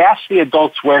he asks the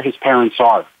adults where his parents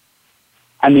are.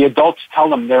 And the adults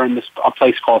tell him they're in a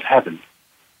place called heaven.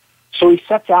 So he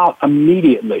sets out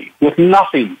immediately with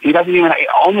nothing. He doesn't even,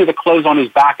 only the clothes on his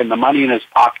back and the money in his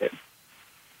pocket.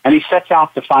 And he sets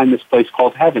out to find this place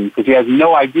called heaven because he has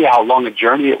no idea how long a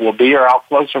journey it will be or how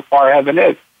close or far heaven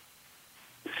is.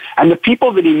 And the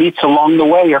people that he meets along the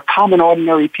way are common,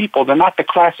 ordinary people. They're not the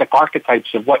classic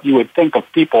archetypes of what you would think of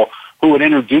people who would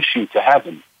introduce you to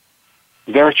heaven.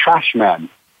 They're a trash man,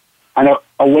 and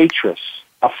a waitress,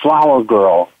 a flower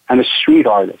girl, and a street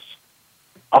artist,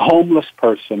 a homeless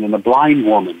person, and a blind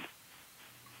woman.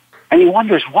 And he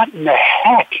wonders, what in the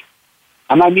heck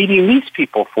am I meeting these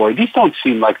people for? These don't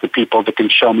seem like the people that can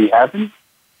show me heaven.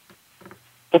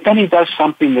 But then he does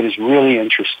something that is really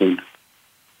interesting.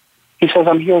 He says,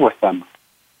 I'm here with them.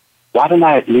 Why don't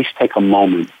I at least take a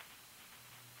moment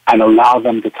and allow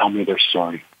them to tell me their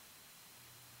story?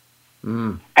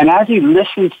 And as he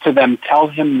listens to them tell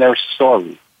him their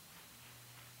story,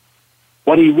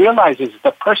 what he realizes is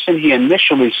the person he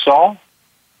initially saw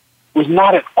was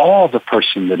not at all the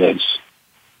person that is.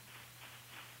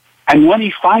 And when he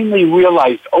finally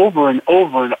realized over and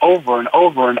over and over and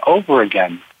over and over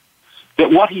again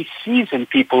that what he sees in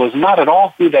people is not at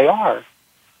all who they are,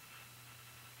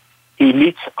 he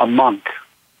meets a monk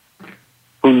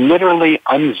who literally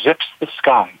unzips the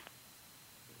sky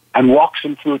and walks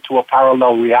him through to a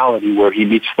parallel reality where he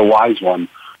meets the wise one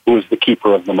who is the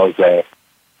keeper of the Mosaic.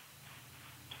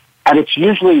 And it's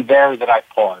usually there that I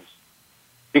pause.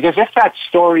 Because if that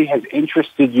story has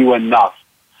interested you enough,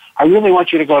 I really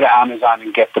want you to go to Amazon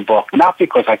and get the book, not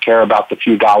because I care about the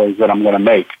few dollars that I'm going to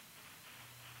make,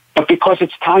 but because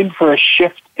it's time for a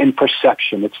shift in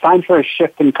perception. It's time for a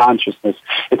shift in consciousness.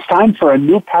 It's time for a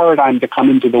new paradigm to come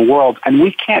into the world, and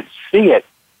we can't see it.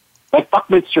 Like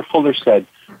Buckminster Fuller said,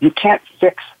 you can't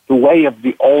fix the way of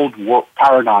the old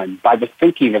paradigm by the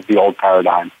thinking of the old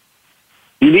paradigm.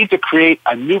 You need to create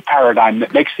a new paradigm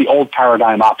that makes the old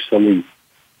paradigm obsolete.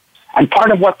 And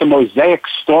part of what the Mosaic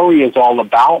story is all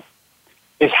about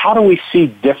is how do we see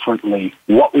differently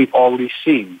what we've already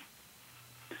seen.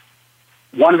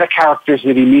 One of the characters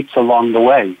that he meets along the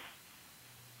way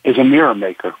is a mirror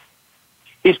maker.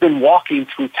 He's been walking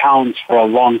through towns for a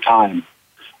long time,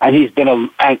 and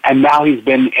now he's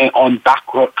been on back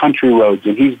country roads,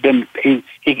 and he's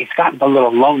gotten a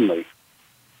little lonely.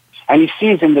 And he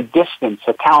sees in the distance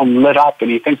a town lit up,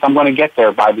 and he thinks, I'm going to get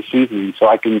there by this evening so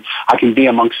I can be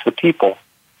amongst the people.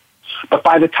 But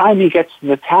by the time he gets to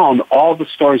the town, all the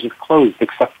stores have closed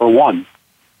except for one.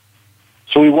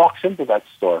 So he walks into that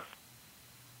store,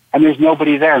 and there's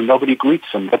nobody there. Nobody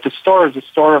greets him. But the store is a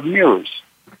store of mirrors.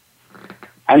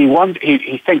 And he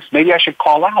thinks, maybe I should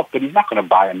call out, but he's not going to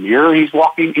buy a mirror. He's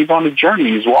on a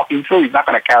journey. He's walking through. He's not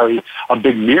going to carry a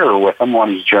big mirror with him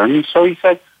on his journey. So he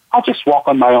said, I'll just walk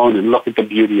on my own and look at the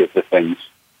beauty of the things.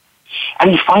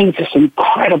 And he finds this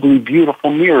incredibly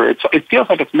beautiful mirror. It feels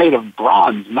like it's made of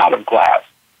bronze, not of glass.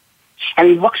 And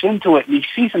he looks into it and he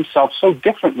sees himself so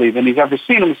differently than he's ever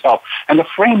seen himself. And the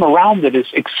frame around it is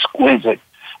exquisite.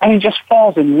 And he just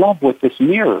falls in love with this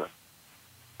mirror.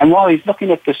 And while he's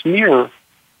looking at this mirror,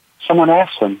 someone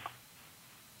asks him,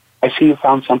 I see you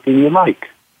found something you like.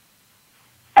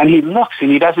 And he looks and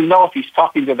he doesn't know if he's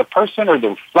talking to the person or the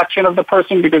reflection of the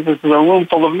person because this is a room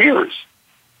full of mirrors.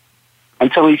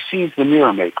 Until he sees the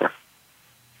mirror maker.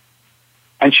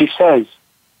 And she says,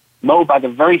 Mo, by the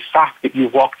very fact that you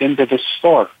walked into this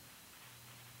store,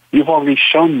 you've already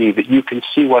shown me that you can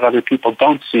see what other people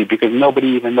don't see because nobody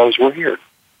even knows we're here.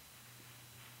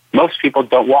 Most people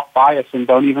don't walk by us and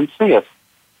don't even see us.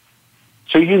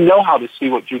 So you know how to see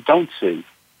what you don't see.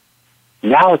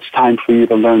 Now it's time for you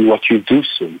to learn what you do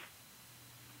see.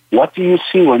 What do you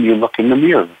see when you look in the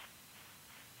mirror?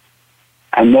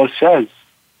 And Mo says,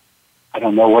 I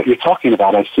don't know what you're talking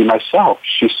about. I see myself.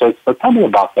 She says, so tell me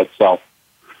about that self.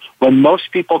 When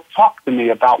most people talk to me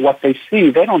about what they see,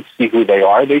 they don't see who they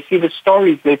are. They see the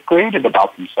stories they've created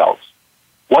about themselves.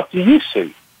 What do you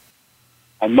see?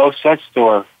 And Mo says to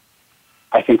her,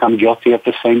 I think I'm guilty of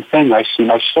the same thing. I see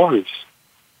my stories.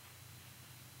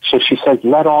 So she says,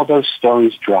 let all those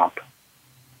stories drop.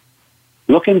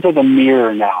 Look into the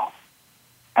mirror now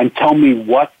and tell me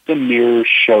what the mirror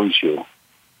shows you.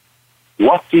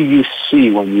 What do you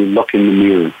see when you look in the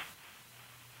mirror?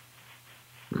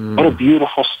 What a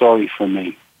beautiful story for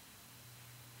me.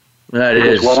 That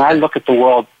because is. When I look at the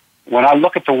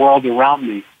world around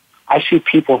me, I see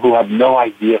people who have no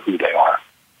idea who they are.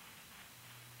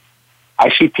 I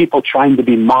see people trying to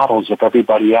be models of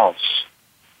everybody else.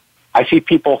 I see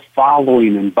people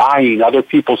following and buying other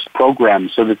people's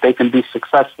programs so that they can be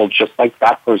successful just like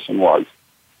that person was.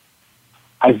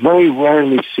 I very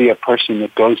rarely see a person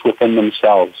that goes within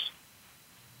themselves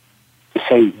to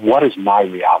say, what is my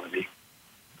reality?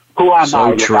 Who am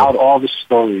I without all the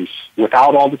stories,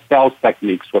 without all the sales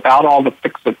techniques, without all the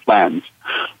fix-it plans?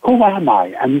 Who am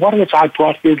I, and what was I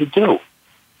brought here to do?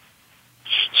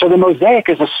 So the Mosaic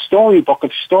is a storybook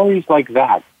of stories like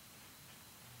that.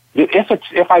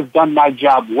 If I've done my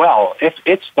job well, if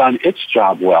it's done its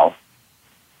job well,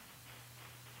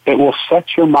 it will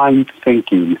set your mind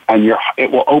thinking, and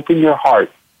it will open your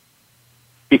heart.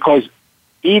 Because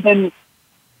even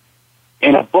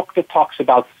in a book that talks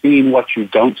about seeing what you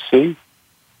don't see,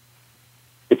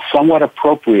 it's somewhat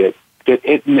appropriate that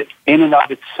it, in and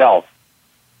of itself,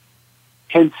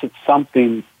 hints at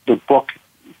something the book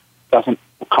doesn't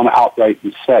come outright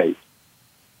and say,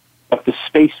 but the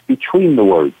space between the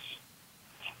words.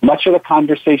 Much of the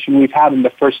conversation we've had in the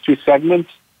first two segments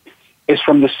is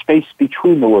from the space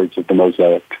between the words of the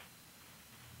Mosaic.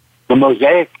 The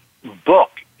Mosaic book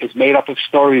is made up of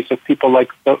stories of people like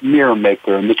the mirror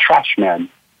maker and the trash man.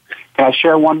 Can I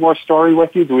share one more story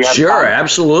with you? Do we have Sure, time?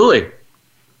 Absolutely.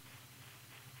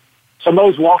 So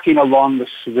Mo's walking along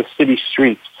the city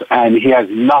streets, and he has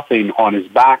nothing on his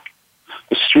back.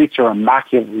 The streets are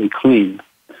immaculately clean.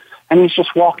 And he's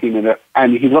just walking,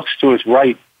 and he looks to his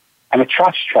right, and a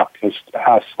trash truck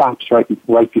stops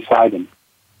right beside him.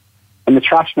 And the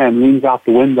trash man leans out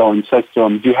the window and says to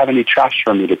him, do you have any trash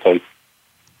for me to take?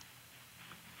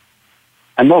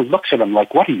 And Mo looks at him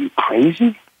like, what, are you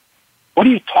crazy? What are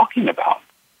you talking about?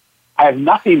 I have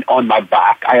nothing on my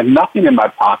back. I have nothing in my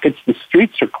pockets. The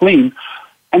streets are clean.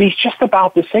 And he's just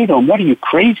about to say to him, what, are you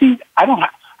crazy?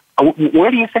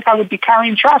 Where do you think I would be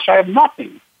carrying trash? I have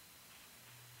nothing.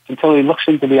 Until he looks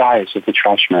into the eyes of the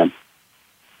trash man.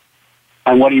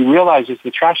 And what he realizes,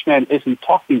 the trash man isn't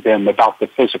talking to him about the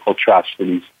physical trash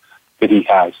that he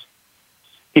has.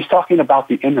 He's talking about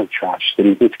the inner trash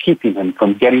that's keeping him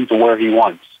from getting to where he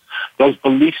wants. Those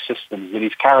belief systems that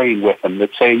he's carrying with him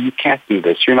that say, you can't do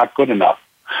this, you're not good enough.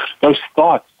 Those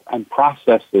thoughts and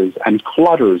processes and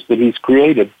clutters that he's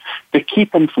created that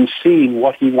keep him from seeing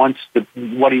what he wants to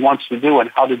do and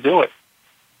how to do it.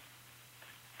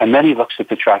 And then he looks at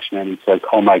the trash man and says,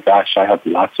 oh my gosh, I have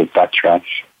lots of that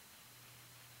trash.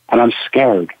 And I'm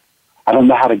scared. I don't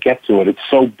know how to get to it. It's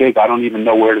so big, I don't even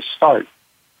know where to start.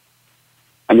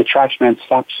 And the trash man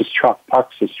stops his truck,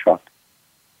 parks his truck,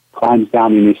 climbs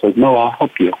down, and he says, no, I'll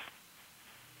help you.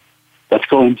 Let's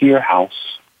go into your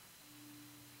house,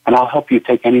 and I'll help you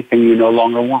take anything you no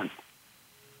longer want.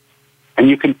 And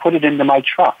you can put it into my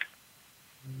truck.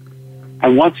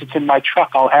 And once it's in my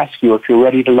truck, I'll ask you if you're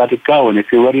ready to let it go. And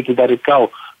if you're ready to let it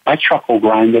go, my truck will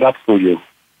grind it up for you.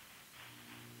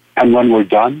 And when we're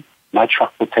done, my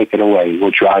truck will take it away. We'll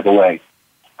drive away.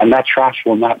 And that trash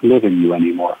will not live in you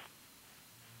anymore.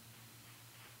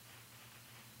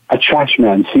 A trash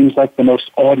man seems like the most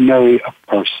ordinary of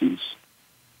persons.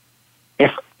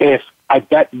 If I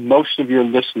bet most of your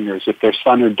listeners, if their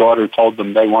son or daughter told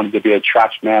them they wanted to be a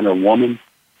trash man or woman,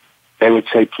 they would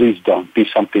say, please don't, be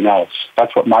something else.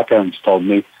 That's what my parents told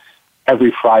me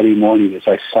every Friday morning as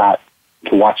I sat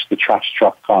to watch the trash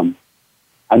truck come.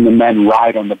 And the men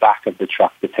ride on the back of the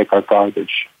truck to take our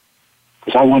garbage.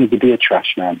 Because I wanted to be a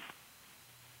trash man.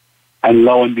 And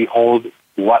lo and behold,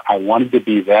 what I wanted to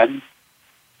be then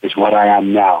is what I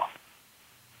am now.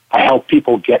 I help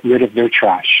people get rid of their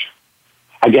trash.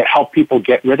 I help people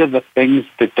get rid of the things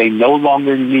that they no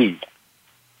longer need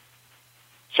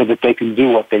so that they can do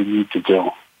what they need to do.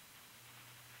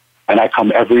 And I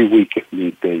come every week if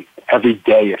need be, every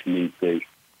day if need be,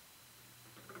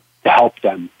 to help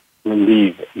them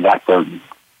relieve that burden.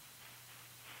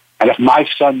 And if my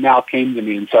son now came to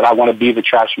me and said, I want to be the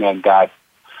trash man, Dad,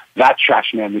 that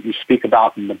trash man that you speak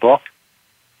about in the book,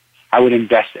 I would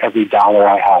invest every dollar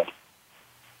I had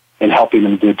in helping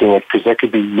them to do it, because there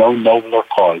could be no nobler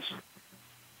cause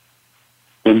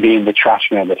than being the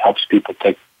trash man that helps people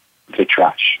take the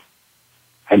trash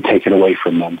and take it away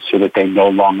from them so that they no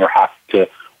longer have to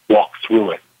walk through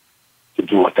it to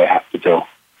do what they have to do.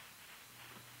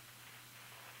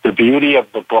 The beauty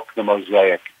of the book, The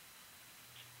Mosaic,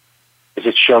 is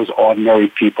it shows ordinary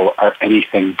people are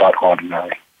anything but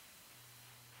ordinary.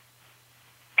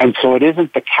 And so it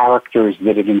isn't the characters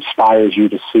that it inspires you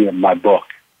to see in my book.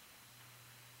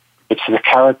 It's the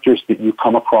characters that you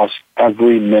come across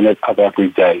every minute of every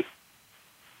day.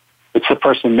 It's the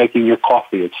person making your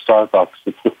coffee at Starbucks.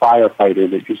 It's the firefighter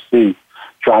that you see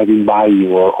driving by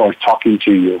you or talking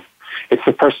to you. It's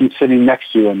the person sitting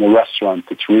next to you in the restaurant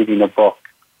that's reading a book.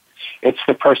 It's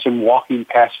the person walking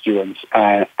past you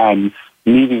and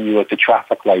meeting you at the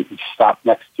traffic light and stop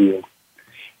next to you.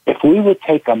 If we would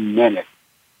take a minute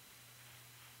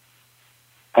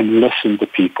and listen to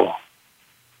people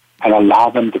and allow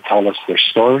them to tell us their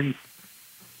story,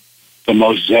 the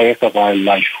mosaic of our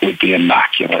life would be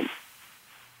immaculate.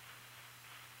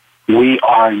 We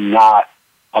are not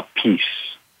a piece.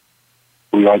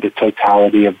 We are the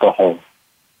totality of the whole.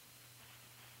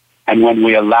 And when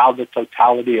we allow the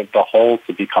totality of the whole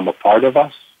to become a part of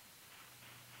us,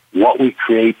 what we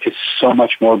create is so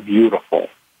much more beautiful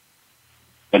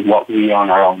than what we on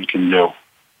our own can do.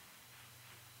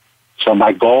 So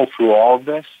my goal through all of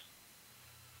this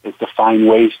is to find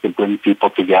ways to bring people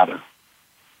together.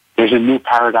 There's a new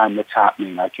paradigm that's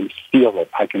happening. I can feel it.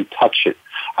 I can touch it.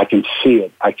 I can see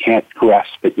it. I can't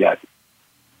grasp it yet.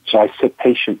 So I sit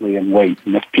patiently and wait.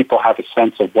 And if people have a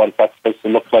sense of what that's supposed to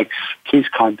look like, please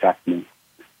contact me.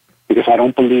 Because I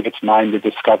don't believe it's mine to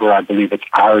discover. I believe it's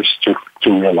ours to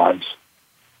realize.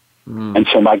 And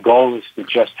so my goal is to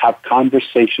just have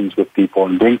conversations with people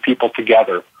and bring people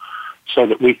together so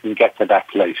that we can get to that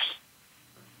place.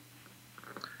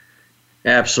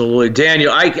 Absolutely.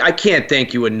 Daniel, I can't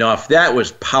thank you enough. That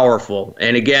was powerful.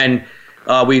 And again,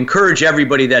 we encourage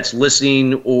everybody that's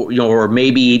listening or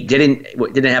maybe didn't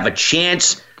have a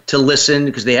chance to listen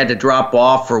because they had to drop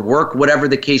off for work, whatever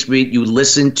the case may be, you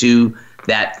listen to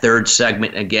that third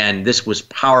segment again. This was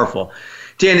powerful.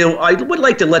 Daniel, I would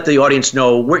like to let the audience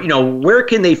know where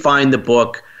can they find the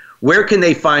book? Where can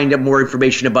they find more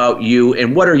information about you,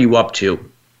 and what are you up to?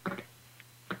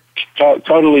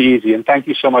 Totally easy, and thank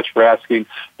you so much for asking.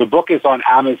 The book is on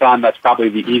Amazon. That's probably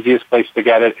the easiest place to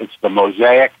get it. It's The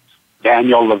Mosaic,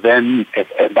 Daniel Levin.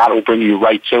 That will bring you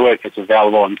right to it. It's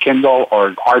available on Kindle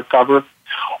or hardcover.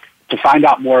 To find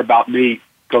out more about me,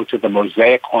 go to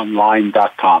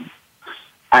themosaiconline.com.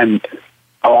 And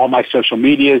all my social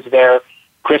media is there.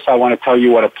 Chris, I want to tell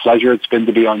you what a pleasure it's been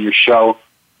to be on your show,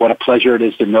 what a pleasure it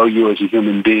is to know you as a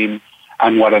human being,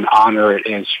 and what an honor it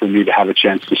is for me to have a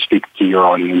chance to speak to your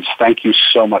audience. Thank you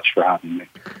so much for having me.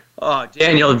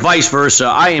 Daniel, vice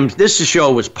versa. This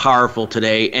show was powerful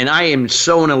today, and I am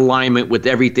so in alignment with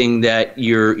everything that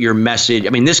your message. I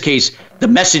mean, in this case, the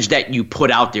message that you put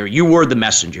out there, you were the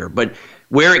messenger, but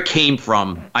where it came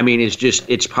from, I mean,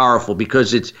 it's powerful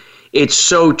because it's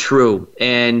so true.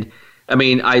 And I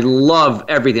mean, I love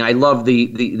everything. I love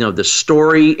the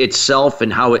story itself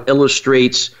and how it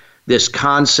illustrates this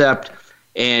concept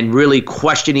and really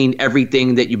questioning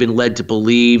everything that you've been led to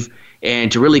believe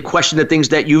and to really question the things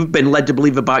that you've been led to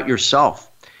believe about yourself.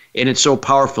 And it's so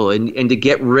powerful. And to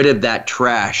get rid of that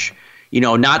trash,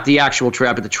 not the actual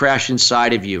trash, but the trash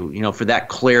inside of you, for that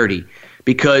clarity,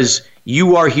 because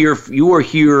you are here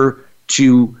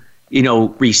to,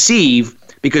 receive.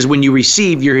 Because when you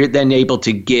receive, you're then able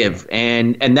to give.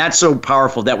 And that's so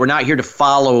powerful that we're not here to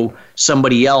follow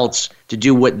somebody else to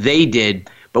do what they did,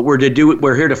 but we're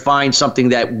here to find something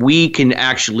that we can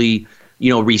actually,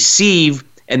 receive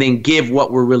and then give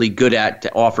what we're really good at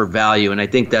to offer value. And I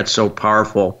think that's so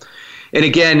powerful. And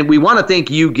again, we want to thank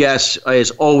you guests,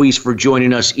 as always, for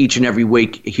joining us each and every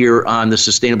week here on the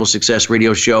Sustainable Success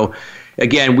Radio Show.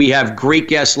 Again, we have great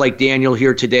guests like Daniel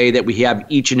here today that we have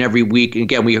each and every week. And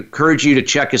again, we encourage you to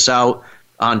check us out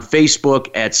on Facebook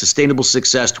at Sustainable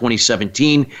Success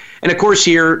 2017. And of course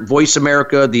here, Voice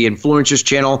America, the Influencers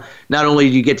channel. Not only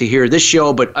do you get to hear this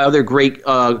show, but other great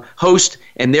hosts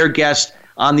and their guests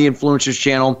on the Influencers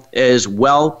channel as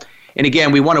well. And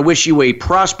again, we want to wish you a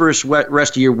prosperous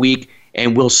rest of your week.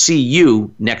 and we'll see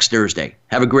you next Thursday.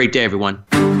 Have a great day, everyone.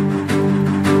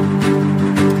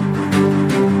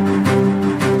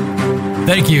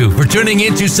 Thank you for tuning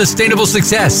in to Sustainable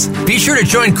Success. Be sure to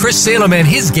join Chris Salem and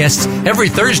his guests every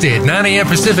Thursday at 9 a.m.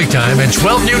 Pacific Time and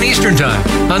 12 noon Eastern Time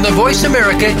on the Voice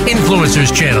America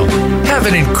Influencers Channel. Have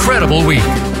an incredible week.